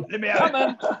 Come on, let me out. Come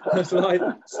in. It's like,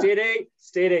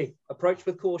 steady. Approach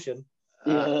with caution.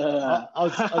 I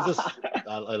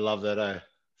love that.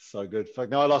 So good. Fuck,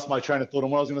 no, I lost my train of thought on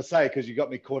what I was going to say because you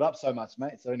got me caught up so much,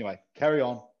 mate. So anyway, carry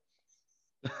on.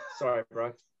 Sorry,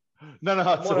 bro. No.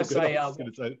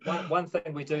 One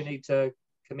thing we do need to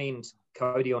commend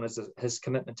Cody on is his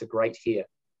commitment to great hair.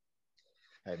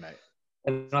 Hey, mate.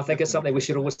 And I think it's something we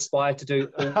should all aspire to do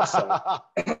also.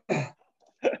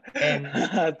 And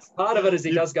part of it is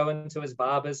he does go into his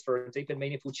barbers for a deep and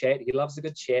meaningful chat. He loves a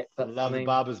good chat. But I love the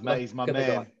barbers, mate. He's my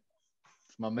man.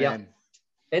 It's my man. Yeah.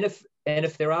 And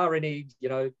if there are any,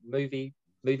 movie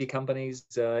companies,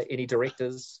 any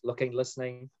directors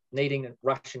listening, needing a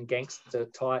Russian gangster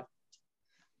type,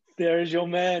 there is your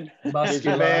man. He's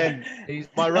your man.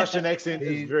 My Russian accent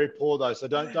is very poor though, so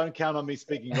don't count on me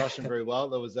speaking Russian very well.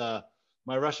 There was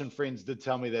my Russian friends did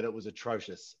tell me that it was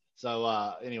atrocious.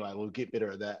 So anyway, we'll get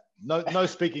better at that. No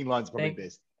speaking lines probably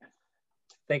best.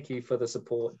 Thank you for the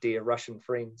support, dear Russian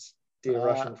friends.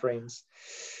 Russian friends.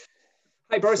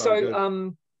 Hey, bro.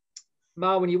 So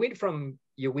Marwin, you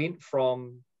went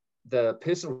from the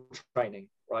personal training,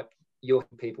 right? Your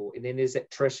people, and then there's that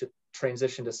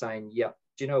transition to saying, yeah,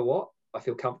 do you know what? I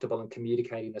feel comfortable in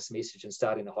communicating this message and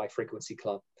starting the high frequency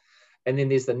club. And then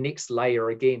there's the next layer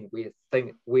again,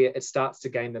 where it starts to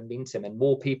gain momentum and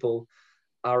more people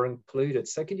are included.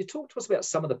 So can you talk to us about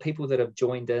some of the people that have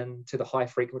joined in to the high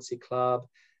frequency club,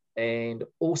 and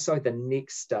also the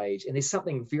next stage? And there's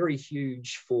something very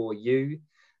huge for you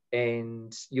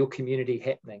and your community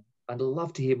happening. I'd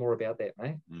love to hear more about that,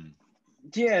 mate.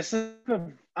 Yeah, so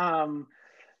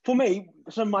for me,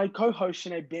 so my co-host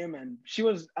Sinead Behrman, she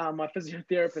was my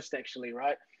physiotherapist actually,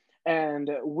 right? And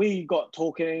we got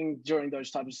talking during those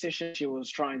types of sessions. She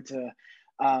was trying to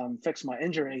fix my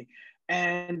injury.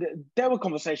 And there were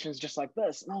conversations just like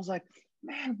this. And I was like,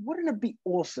 man, wouldn't it be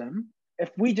awesome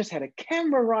if we just had a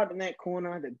camera right in that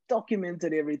corner that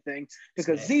documented everything?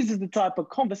 Because these are the type of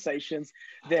conversations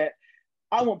that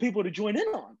I want people to join in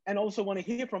on, and also want to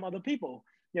hear from other people.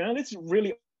 You know, let's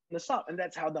really open this up. And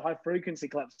that's how the High Frequency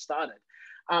Club started.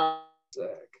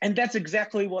 And that's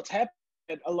exactly what's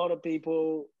happened. A lot of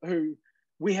people who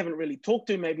we haven't really talked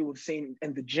to, maybe we've seen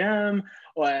in the gym,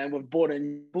 or we've brought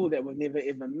in people that we've never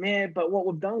ever met. But what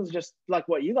we've done is just like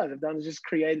what you guys have done, is just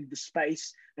created the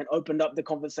space and opened up the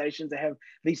conversation to have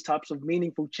these types of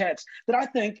meaningful chats that I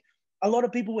think a lot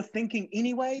of people were thinking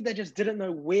anyway. They just didn't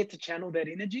know where to channel that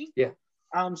energy. Yeah.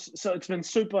 So it's been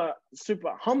super,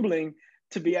 super humbling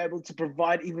to be able to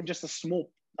provide even just a small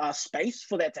space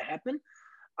for that to happen.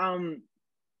 And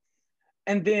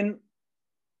then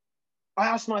I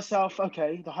asked myself,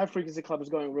 okay, the High Frequency Club is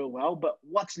going real well, but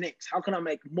what's next? How can I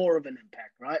make more of an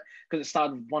impact, right? Because it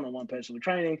started with one-on-one personal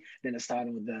training, then it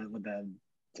started with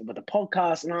the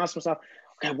podcast, and I asked myself,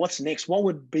 okay, what's next? What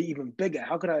would be even bigger?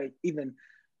 How could I even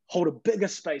hold a bigger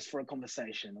space for a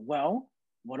conversation? Well,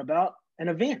 what about an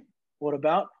event? What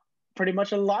about pretty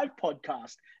much a live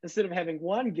podcast? Instead of having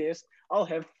one guest, I'll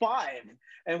have 5,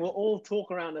 and we'll all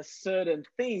talk around a certain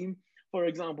theme. For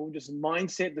example, just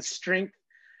mindset, the strength,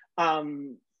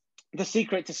 the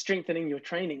secret to strengthening your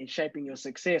training and shaping your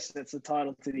success. That's the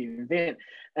title to the event.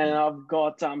 And I've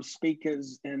got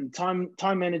speakers in time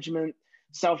management,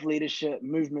 self-leadership,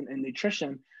 movement, and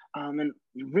nutrition. And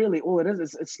really all it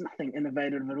is it's nothing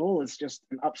innovative at all. It's just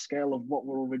an upscale of what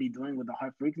we're already doing with the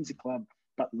High Frequency Club,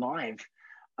 but live.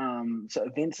 So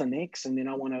events are next, and then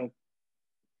I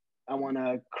want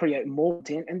to create more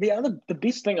content. And the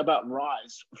best thing about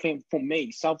Rise for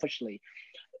me,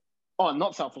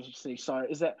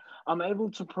 is that I'm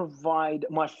able to provide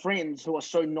my friends who are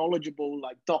so knowledgeable,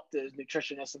 like doctors,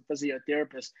 nutritionists, and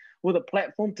physiotherapists, with a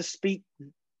platform to speak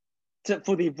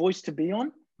for their voice to be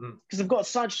on. Because they've got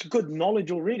such good knowledge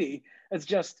already. It's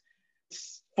just,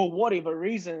 for whatever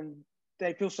reason,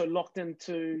 they feel so locked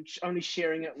into only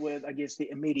sharing it with, I guess,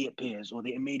 the immediate peers or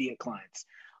the immediate clients.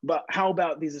 But how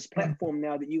about there's this platform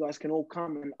now that you guys can all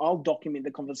come, and I'll document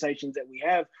the conversations that we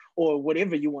have, or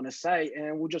whatever you want to say,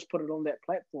 and we'll just put it on that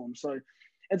platform. So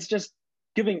it's just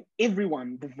giving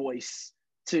everyone the voice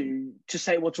to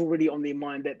say what's already on their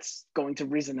mind that's going to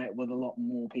resonate with a lot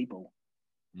more people.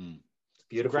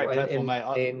 Beautiful. Great platform,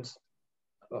 mate.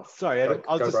 Sorry, Adam.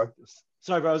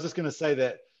 Sorry, bro. I was just going to say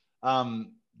that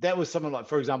that was someone like,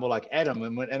 for example, like Adam,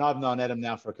 and I've known Adam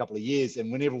now for a couple of years,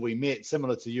 and whenever we met,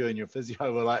 similar to you and your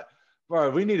physio, we're like, bro,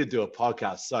 we need to do a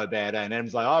podcast so bad. And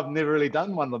Adam's like, I've never really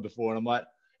done one before. And I'm like,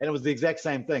 and it was the exact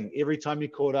same thing. Every time you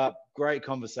caught up, great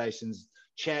conversations,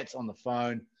 chats on the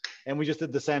phone, and we just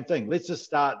did the same thing. Let's just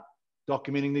start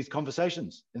documenting these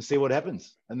conversations and see what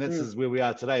happens. And this is where we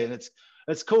are today. And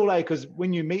it's cool, because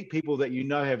when you meet people that you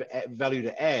know have value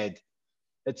to add,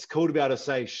 it's cool to be able to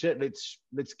say, shit,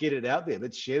 let's get it out there.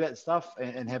 Let's share that stuff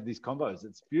and have these combos.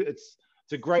 It's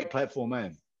a great platform,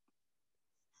 man.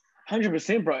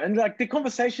 100%, bro. And like the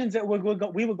conversations that we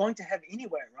were going to have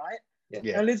anyway, right?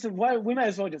 Yeah. And listen, we may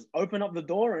as well just open up the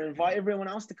door and invite everyone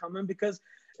else to come in, because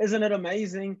isn't it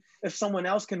amazing if someone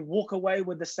else can walk away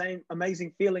with the same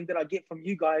amazing feeling that I get from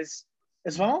you guys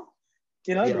as well?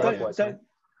 You know,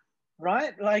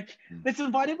 right? Like, let's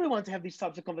invite everyone to have these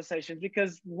types of conversations,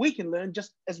 because we can learn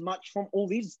just as much from all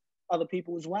these other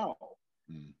people as well.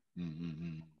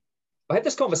 I had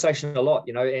this conversation a lot,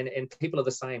 and people are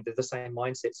the same. They're the same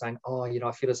mindset, saying, oh,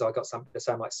 I feel as though I got something to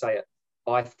say, I might say it.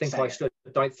 I think I should.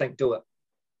 Don't think, do it.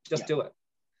 Just do it.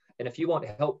 And if you want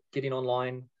help getting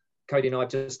online, Cody and I have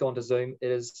just gone to Zoom.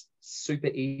 It is super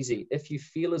easy. If you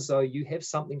feel as though you have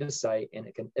something to say and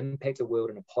it can impact the world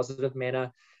in a positive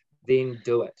manner, then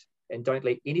do it. And don't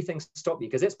let anything stop you,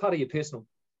 because that's part of your personal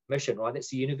mission, right? That's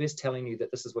the universe telling you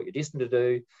that this is what you're destined to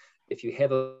do. If you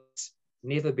have it,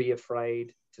 never be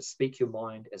afraid to speak your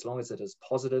mind, as long as it is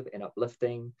positive and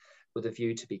uplifting, with a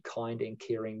view to be kind and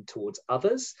caring towards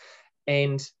others.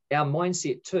 And our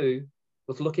mindset too,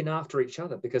 with looking after each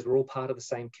other, because we're all part of the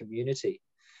same community.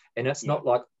 And it's not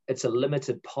like it's a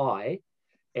limited pie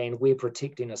and we're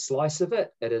protecting a slice of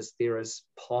it. There is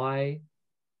pie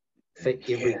for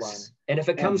everyone. And if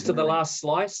it comes to the last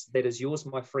slice, that is yours,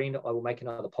 my friend, I will make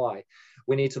another pie.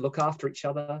 We need to look after each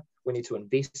other. We need to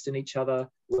invest in each other.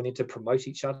 We need to promote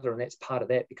each other. And that's part of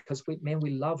that, because we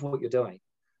love what you're doing.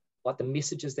 Like, the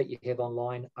messages that you have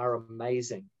online are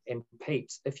amazing. And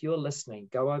peeps, if you're listening,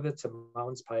 go over to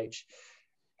Marwin's page,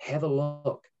 have a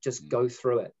look, just go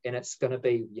through it. And it's going to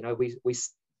be,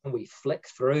 we flick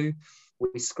through,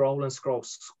 we scroll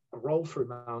through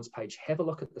Marwin's page, have a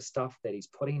look at the stuff that he's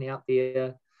putting out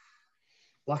there.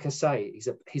 like I say,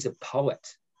 he's a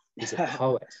poet. He's a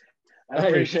poet. I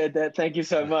appreciate that. Thank you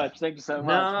so much. Thank you so much.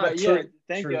 Nah, But true, yeah,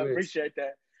 thank true you. I words. appreciate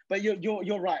that. But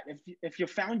you're right. If you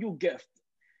found your gift,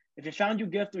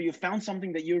 or you found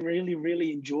something that you really,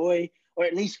 really enjoy, or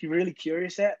at least you're really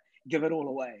curious at, give it all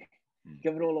away.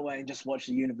 Give it all away and just watch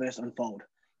the universe unfold.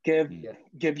 Give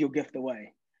your gift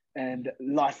away, and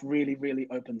life really, really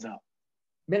opens up.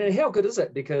 Man, and how good is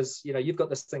it? Because you've got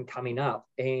this thing coming up,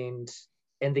 and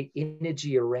the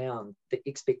energy around the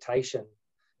expectation.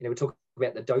 We talk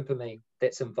about the dopamine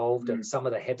that's involved in some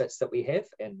of the habits that we have,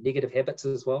 and negative habits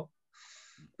as well.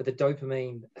 But the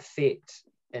dopamine effect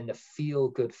and the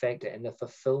feel-good factor and the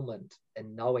fulfillment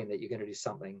in knowing that you're going to do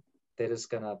something that is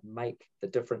going to make the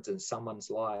difference in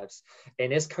someone's lives.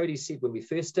 And as Cody said, when we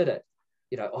first did it,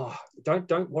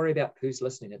 don't worry about who's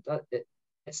listening.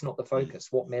 It's not the focus.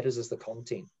 What matters is the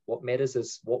content. What matters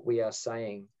is what we are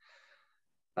saying.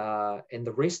 And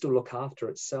the rest will look after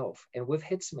itself. And we've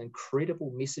had some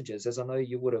incredible messages, as I know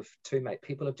you would have too, mate.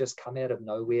 People have just come out of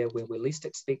nowhere when we least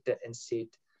expect it and said,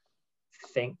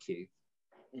 thank you.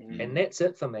 And that's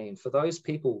it for me. And for those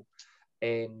people,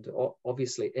 and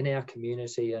obviously in our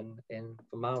community and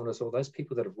for Marwin as well, those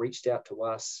people that have reached out to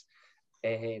us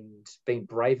and been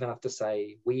brave enough to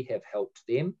say we have helped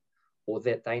them or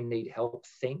that they need help,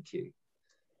 thank you.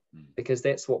 Because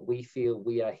that's what we feel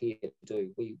we are here to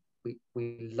do. We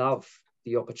love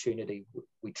the opportunity.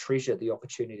 We treasure the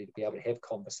opportunity to be able to have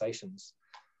conversations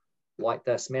like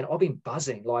this. Man, I've been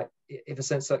buzzing like ever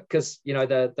since, because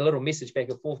the little message back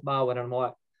and forth, Marwin, and I'm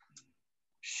like,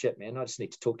 shit, man, I just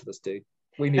need to talk to this dude.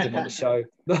 We need him on the show.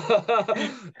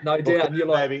 No doubt. And you're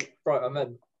like, right,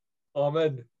 I'm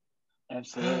in.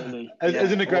 Absolutely.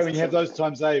 Isn't it great when you have those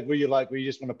times, where you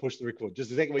just want to push the record?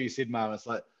 Just exactly what you said, Marwin. It's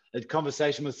like a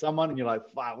conversation with someone and you're like,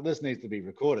 fuck, this needs to be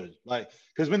recorded. Like,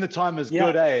 because when the time is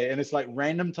good, and it's like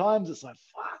random times, it's like,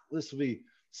 fuck, this will be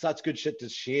such good shit to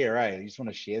share, You just want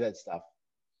to share that stuff.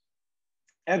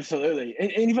 Absolutely.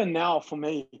 And even now for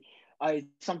me, I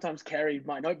sometimes carry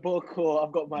my notebook, or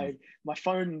I've got my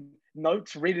phone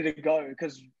notes ready to go,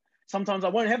 because sometimes I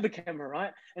won't have the camera,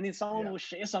 right? And then someone will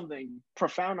share something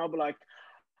profound. I'll be like,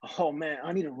 oh man,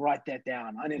 I need to write that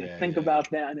down. I need to think about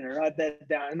that. I need to write that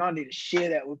down, and I need to share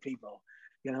that with people,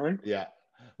 Yeah.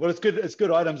 Well, it's good. It's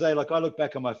good items, Like I look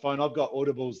back on my phone, I've got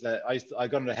audibles that I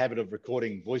got in the habit of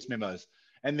recording voice memos.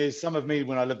 And there's some of me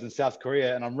when I lived in South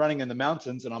Korea and I'm running in the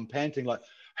mountains and I'm panting like,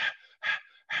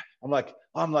 I'm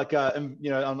coming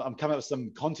up with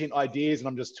some content ideas and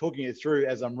I'm just talking it through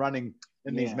as I'm running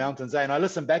in these mountains. And I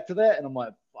listen back to that and I'm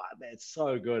like, wow, that's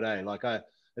so good.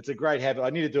 It's a great habit.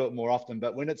 I need to do it more often,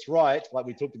 but when it's right, like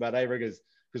we talked about, Riggers,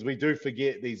 because we do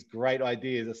forget these great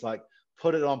ideas. It's like,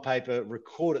 put it on paper,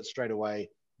 record it straight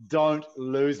away. Don't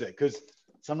lose it, because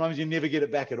sometimes you never get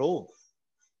it back at all.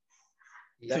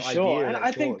 For sure. And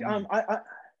I think I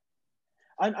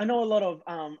know a lot of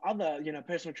other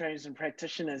personal trainers and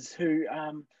practitioners who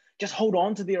just hold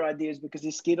on to their ideas because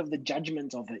they're scared of the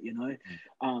judgment of it, and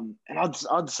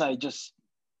I'd say just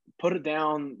put it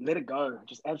down, let it go,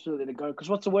 just absolutely let it go, because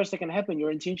what's the worst that can happen?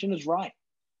 Your intention is right.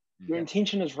 Your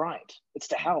intention is right. It's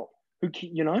to help. Let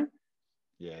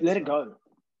it go.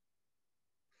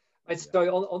 So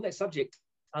on that subject,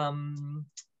 are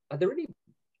there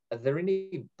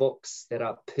any books that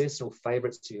are personal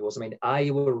favorites to yours? I mean, are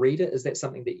you a reader? Is that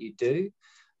something that you do?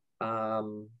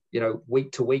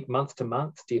 Week to week, month to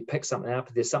month? Do you pick something up?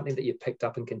 Is there something that you picked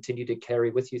up and continue to carry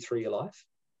with you through your life?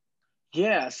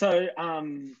 Yeah. So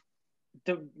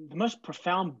the most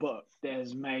profound book that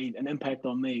has made an impact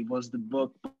on me was the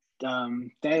book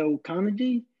Dale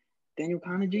Carnegie,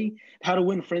 How to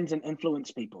Win Friends and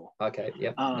Influence People. Okay,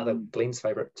 yeah. Another Glenn's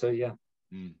favorite too, yeah.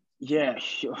 Yeah,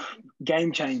 sure.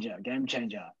 Game changer.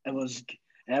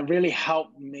 It really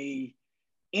helped me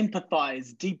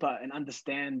empathize deeper and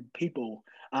understand people.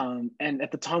 And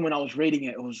at the time when I was reading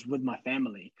it, it was with my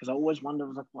family, because I always wondered, I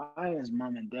was like, why is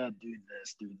mom and dad do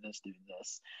this?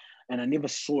 And I never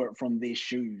saw it from their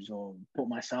shoes or put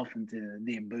myself into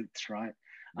their boots, right?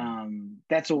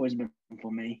 That's always been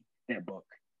for me, that book.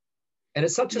 And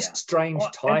it's such a strange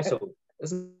title,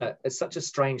 isn't it? It's such a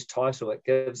strange title. It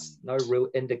gives no real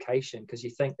indication, because you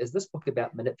think, is this book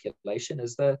about manipulation?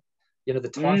 Is the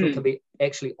title can be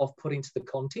actually off-putting to the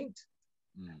content.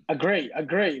 Agree.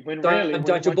 Don't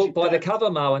judge a book by the cover,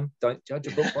 Marwin. Don't judge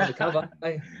a book by the cover.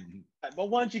 Hey.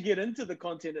 But once you get into the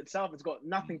content itself, it's got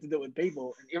nothing to do with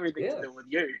people and everything to do with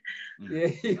you. Yeah,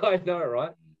 I know,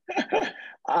 right?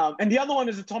 And the other one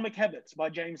is Atomic Habits by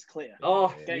James Clear.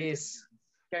 Oh, yes.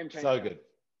 Game changer. So good.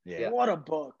 Yeah. What a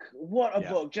book.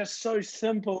 Book. Just so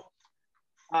simple.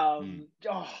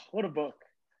 What a book.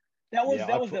 That was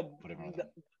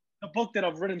a book that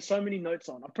I've written so many notes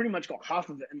on. I pretty much got half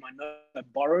of it in my note. I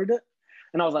borrowed it,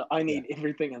 and I was like, I need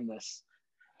everything in this.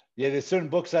 Yeah, there's certain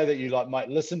books though that you like might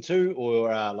listen to, or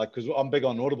like, because I'm big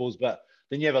on audibles, but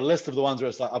then you have a list of the ones where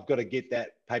it's like, I've got to get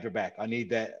that paperback. I need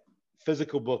that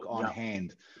physical book on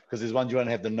hand, because there's ones you want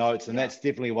to have the notes, and that's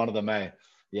definitely one of them.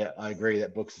 Yeah, I agree.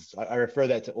 That book's, I refer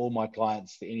that to all my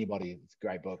clients, to anybody. It's a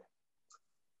great book.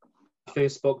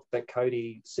 First book that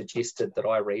Cody suggested that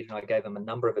I read, and I gave him a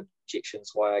number of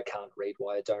objections why I can't read,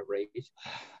 why I don't read,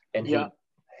 and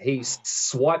he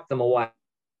swiped them away.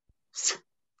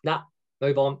 Nah,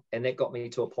 move on. And that got me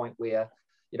to a point where,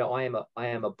 you know, I am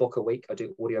a book a week. I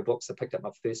do audio books. I picked up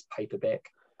my first paperback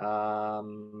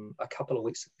a couple of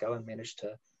weeks ago and managed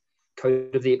to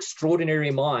Code of the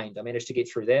Extraordinary Mind. I managed to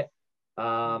get through that.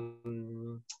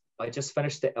 I just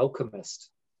finished The Alchemist.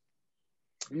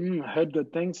 I heard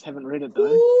good things. Haven't read it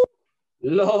though. Ooh,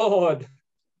 Lord.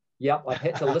 Yep, I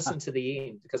had to listen to the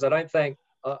end, because I don't think,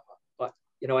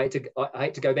 you know, I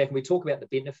hate to go back, and we talk about the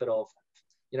benefit of,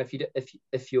 you know,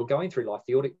 if you're going through life,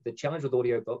 the challenge with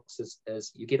audiobooks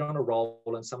is you get on a roll,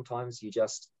 and sometimes you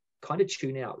just kind of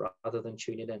tune out rather than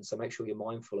tune it in. So make sure you're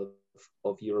mindful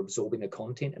of you're absorbing the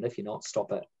content, and if you're not,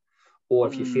 stop it. Or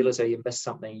if you feel as though you missed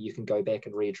something, you can go back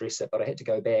and readdress it. But I had to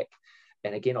go back,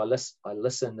 and again, I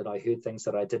listened, and I heard things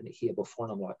that I didn't hear before,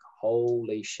 and I'm like,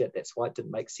 holy shit, that's why it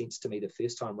didn't make sense to me the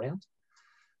first time round.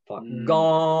 Like,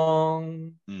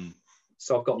 gong.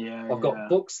 So I've got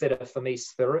books that are for me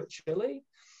spiritually,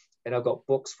 and I've got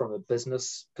books from a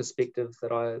business perspective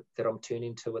that I'm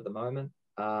turning to at the moment.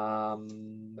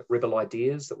 Rebel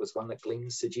Ideas, that was one that Glenn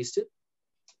suggested.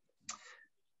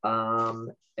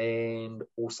 And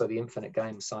also The Infinite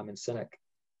Game, Simon Sinek.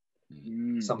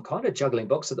 So I'm kind of juggling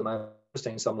books at the moment.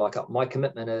 So I'm like, my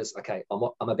commitment is, okay,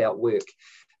 I'm about work,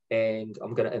 and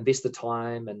I'm going to invest the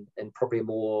time and probably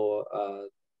more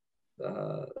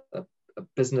a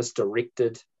business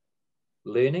directed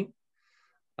learning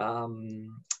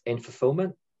and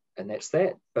fulfillment, and that's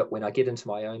that. But when I get into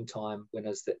my own time, when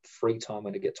is that free time,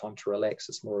 when I get time to relax,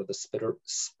 it's more of the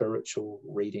spiritual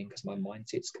reading, because my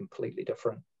mindset's completely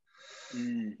different.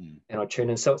 And I tune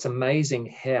in. So it's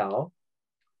amazing how,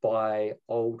 by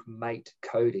old mate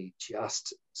Cody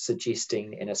just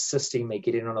suggesting and assisting me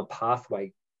getting on a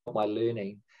pathway of my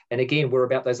learning. And again, we're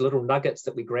about those little nuggets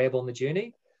that we grab on the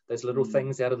journey, those little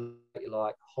things out of that you're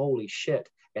like, holy shit.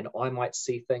 And I might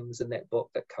see things in that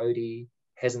book that Cody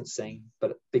hasn't seen,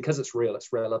 but because it's real,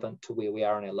 it's relevant to where we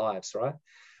are in our lives, right?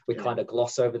 We kind of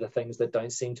gloss over the things that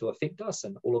don't seem to affect us,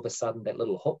 and all of a sudden that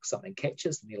little hook, something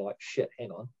catches, and you're like, shit,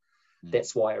 hang on.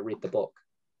 That's why I read the book.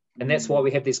 And that's why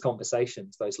we have these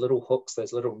conversations, those little hooks,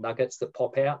 those little nuggets that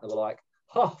pop out, and we're like,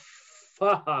 oh,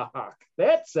 fuck,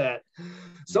 that's it.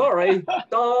 Sorry.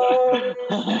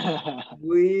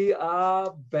 We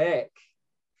are back.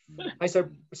 Hey, so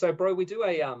bro, we do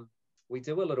a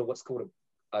little what's called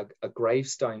a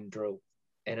gravestone drill,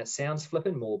 and it sounds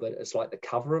flipping morbid. It's like the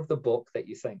cover of the book that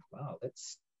you think, wow,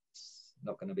 that's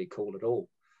not going to be cool at all.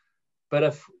 But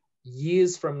if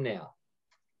years from now,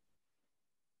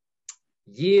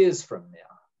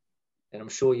 and I'm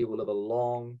sure you will live a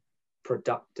long,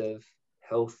 productive,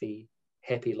 healthy,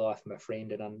 happy life, my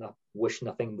friend, and I wish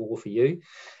nothing more for you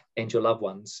and your loved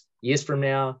ones. Years from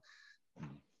now,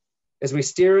 as we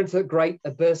stare into the great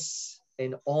abyss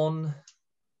and on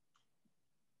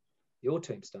your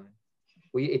tombstone,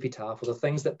 or your epitaph, or the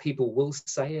things that people will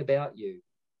say about you,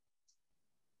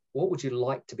 what would you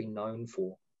like to be known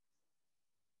for?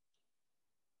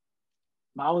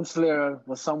 Marwin Silerio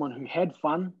was someone who had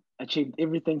fun, achieved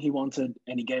everything he wanted,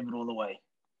 and he gave it all away.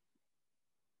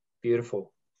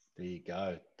 Beautiful. There you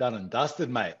go. Done and dusted,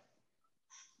 mate.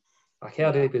 Like,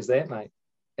 how deep is that, mate?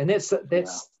 And that's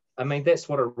I mean, that's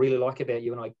what I really like about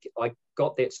you. And I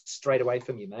got that straight away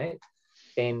from you, mate.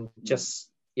 And just,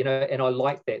 you know, and I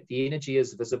like that. The energy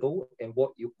is visible, and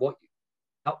what you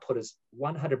output is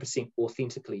 100%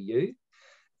 authentically you.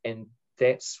 And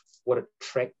that's what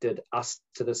attracted us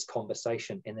to this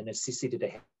conversation and the necessity to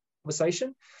have a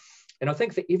conversation. And I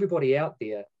think for everybody out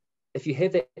there, if you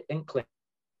have that inkling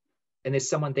and there's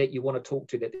someone that you want to talk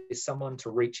to, that there's someone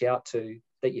to reach out to,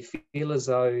 that you feel as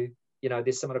though, you know,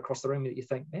 there's someone across the room that you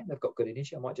think, man, they've got good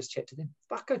energy, I might just chat to them.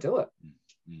 Fuck, go do it.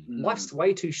 Life's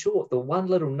way too short. The one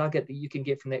little nugget that you can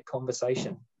get from that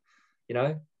conversation, you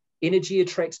know, energy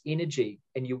attracts energy,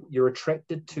 and you're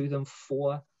attracted to them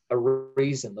for a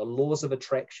reason. The laws of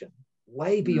attraction,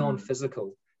 way beyond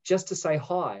physical. Just to say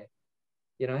hi,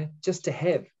 you know, just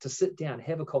to sit down,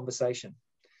 have a conversation.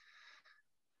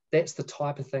 That's the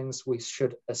type of things we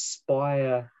should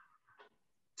aspire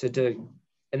to do.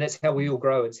 And that's how we all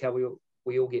grow. It's how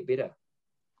we all get better.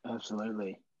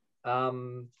 Absolutely.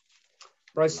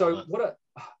 bro. So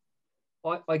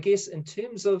I guess in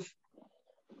terms of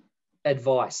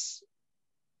advice,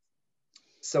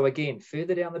 so again,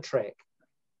 further down the track,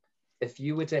 if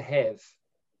you were to have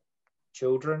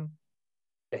children,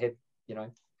 to have,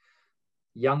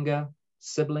 younger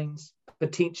siblings,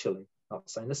 potentially, not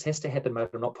saying this has to happen, mate,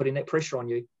 I'm not putting that pressure on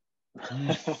you.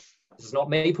 This is not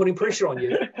me putting pressure on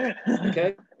you,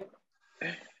 okay?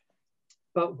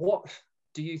 But what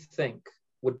do you think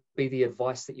would be the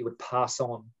advice that you would pass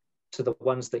on to the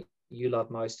ones that you love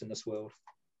most in this world?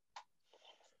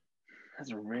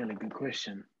 That's a really good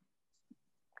question.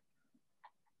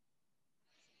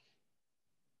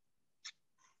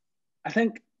 I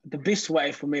think the best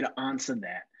way for me to answer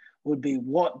that would be,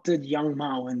 what did young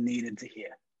Marwin needed to hear?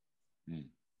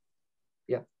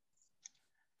 Yeah.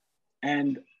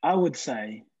 And I would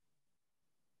say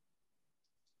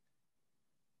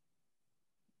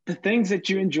the things that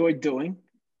you enjoy doing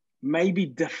may be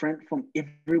different from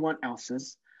everyone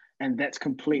else's, and that's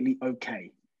completely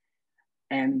okay.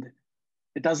 And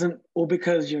it doesn't, or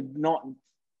because you're not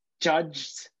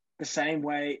judged the same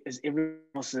way as everyone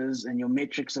else's and your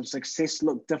metrics of success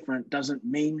look different, doesn't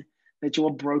mean that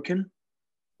you're broken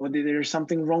or that there is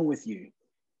something wrong with you.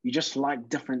 You just like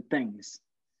different things.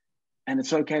 And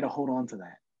it's okay to hold on to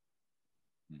that.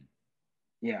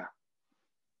 Yeah.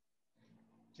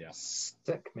 Yeah.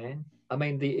 Sick, man. I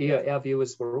mean, our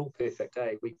viewers were all perfect,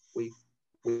 eh?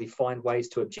 We find ways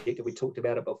to object it. We talked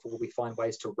about it before. We find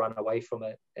ways to run away from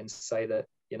it and say that,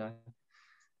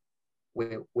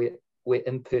 we're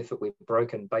imperfect, we're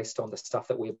broken based on the stuff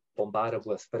that we're bombarded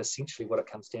with. But essentially what it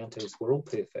comes down to is we're all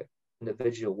perfect,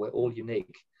 individual, we're all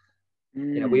unique.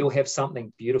 We all have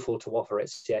something beautiful to offer.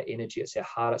 It's our energy, it's our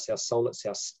heart, it's our soul, it's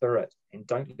our spirit. And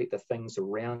don't let the things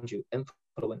around you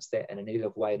influence that in a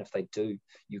negative way. And if they do,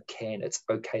 it's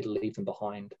okay to leave them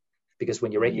behind. Because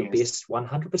when you're at your best,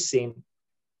 100%,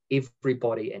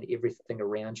 everybody and everything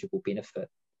around you will benefit.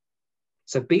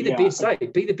 So be the best,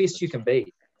 be the best you can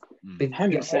be. Be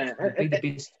 100%. Be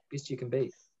the best you can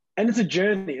be. And it's a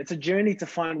journey. It's a journey to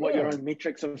find what your own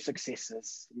metrics of success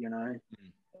is,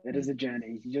 It is a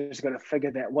journey. You just got to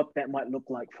figure that, what that might look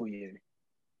like for you.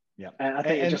 Yeah. And I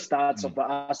think it just starts off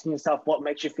by asking yourself what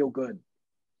makes you feel good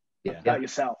about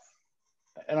yourself.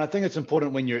 And I think it's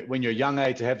important when you're young,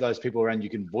 to have those people around you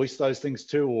can voice those things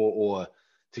to, or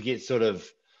to get sort of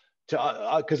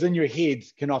because in your head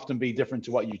can often be different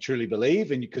to what you truly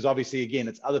believe. And because obviously, again,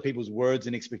 it's other people's words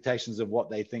and expectations of what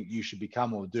they think you should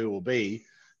become or do or be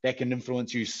that can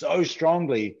influence you so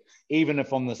strongly, even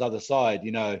if on this other side,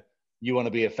 you want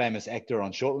to be a famous actor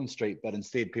on Shortland Street, but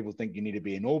instead people think you need to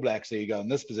be an All Black. So you go in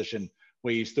this position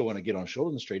where you still want to get on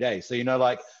Shortland Street, eh? So,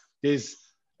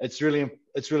 it's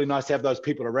really nice to have those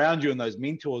people around you and those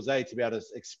mentors, to be able to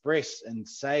express and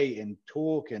say and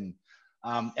talk. And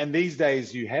these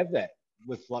days you have that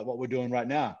with like what we're doing right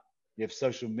now. You have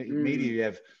social media, you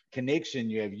have connection,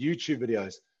 you have YouTube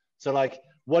videos. So like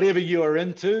whatever you are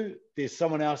into, there's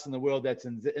someone else in the world that's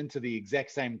into the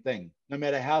exact same thing. No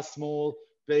matter how small,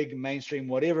 big, mainstream,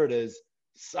 whatever it is,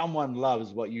 someone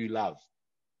loves what you love.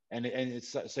 And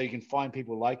it's so you can find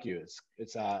people like you.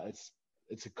 It's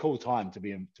a cool time to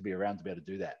be around to be able to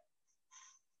do that.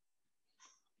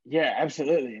 Yeah,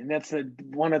 absolutely. And that's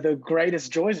one of the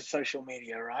greatest joys of social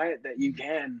media, right? That you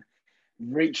can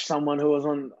reach someone who is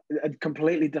on a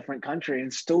completely different country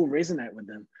and still resonate with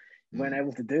them. You weren't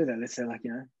able to do that, let's say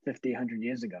 50, 100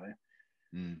 years ago.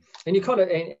 And you kind of,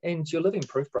 and you're living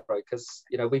proof, bro, because,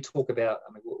 we talk about,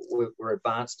 we're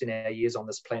advanced in our years on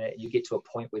this planet, and you get to a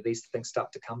point where these things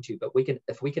start to come to you. But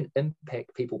if we can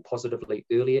impact people positively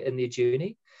earlier in their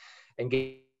journey and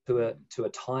get to a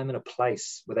time and a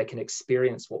place where they can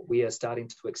experience what we are starting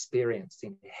to experience,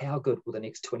 then how good will the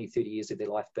next 20, 30 years of their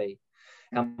life be?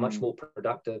 How much more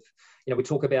productive? We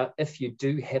talk about, if you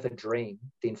do have a dream,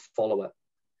 then follow it.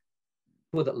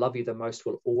 People that love you the most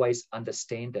will always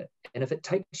understand it. And if it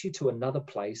takes you to another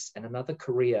place and another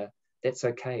career, that's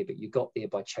okay. But you got there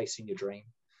by chasing your dream.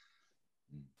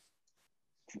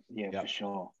 Yeah, for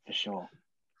sure.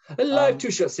 Life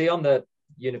too short. See, I'm the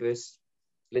universe.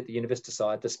 Let the universe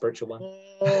decide, the spiritual one.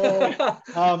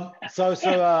 So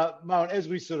Marwin, as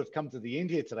we sort of come to the end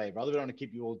here today, brother, we don't want to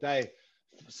keep you all day.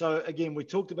 So again, we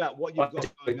talked about what you've got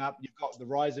going up. You've got the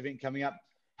Rise event coming up.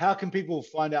 How can people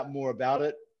find out more about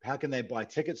it? How can they buy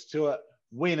tickets to it?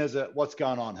 When is it? What's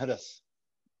going on? Hit us.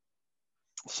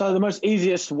 So the most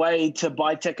easiest way to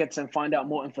buy tickets and find out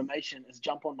more information is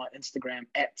jump on my Instagram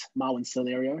at Marwin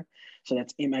Silerio. So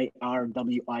that's MarwinSilerio.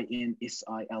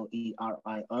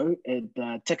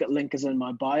 The ticket link is in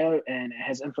my bio, and it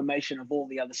has information of all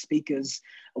the other speakers,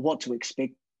 what to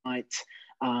expect tonight.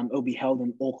 It'll be held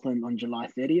in Auckland on July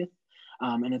 30th.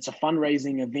 And it's a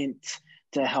fundraising event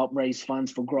to help raise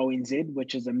funds for Grow NZ,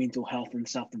 which is a mental health and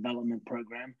self-development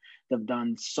program. They've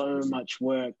done so much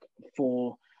work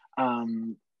for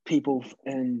people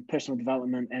in personal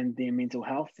development and their mental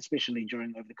health, especially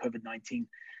during over the COVID-19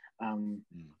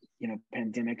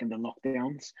 pandemic and the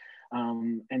lockdowns.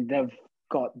 And they've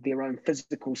got their own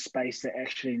physical space that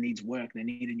actually needs work. They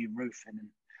need a new roof. And in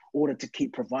order to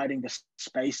keep providing the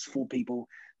space for people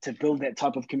to build that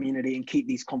type of community and keep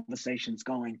these conversations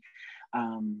going,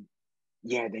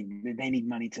 they need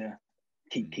money to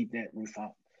keep that roof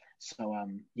up. So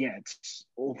it's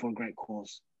all for a great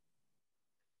cause.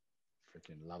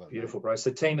 Freaking love it. Beautiful, man. bro.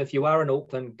 So team, if you are in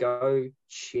Auckland, go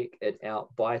check it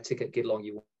out. Buy a ticket, get along.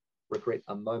 You won't regret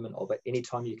a moment of it.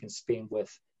 Anytime you can spend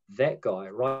with that guy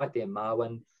right there,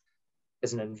 Marwin,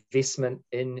 is an investment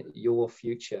in your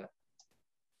future.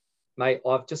 Mate,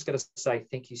 I've just got to say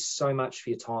thank you so much for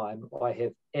your time. I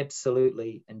have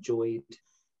absolutely enjoyed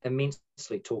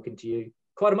immensely talking to you.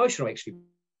 Quite emotional, actually, to be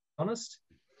honest,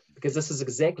 because this is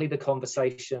exactly the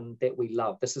conversation that we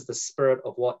love. This is the spirit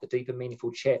of what the Deep and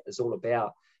Meaningful Chat is all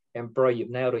about. And bro, you've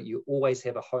nailed it. You always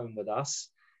have a home with us.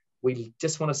 We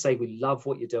just want to say we love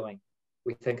what you're doing.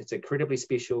 We think it's incredibly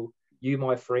special. You,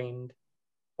 my friend,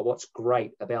 are what's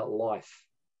great about life.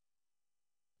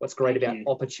 What's great about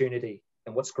opportunity.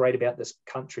 And what's great about this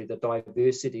country, the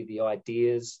diversity, the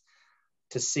ideas,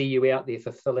 to see you out there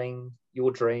fulfilling your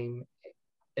dream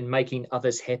and making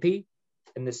others happy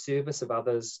in the service of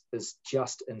others is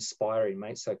just inspiring,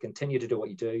 mate. So continue to do what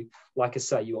you do. Like I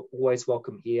say, you are always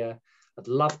welcome here. I'd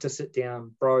love to sit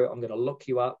down, bro. I'm going to look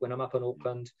you up when I'm up in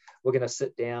Auckland. We're going to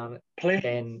sit down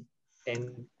and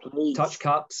touch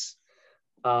cups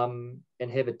and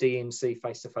have a DMC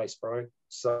face-to-face, bro.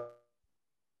 So,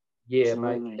 yeah,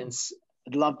 absolutely, mate.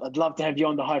 I'd love to have you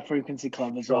on the High Frequency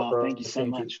Club as well. Bro. Thank you so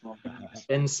much.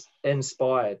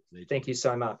 Inspired. Thank you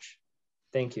so much.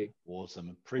 Thank you. Awesome.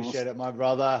 Appreciate it, my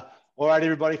brother. All right,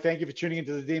 everybody. Thank you for tuning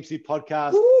into the DMC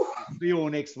podcast. See you all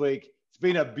next week. It's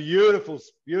been a beautiful,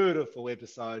 beautiful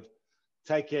episode.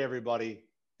 Take care, everybody.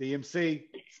 DMC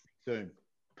soon.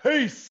 Peace.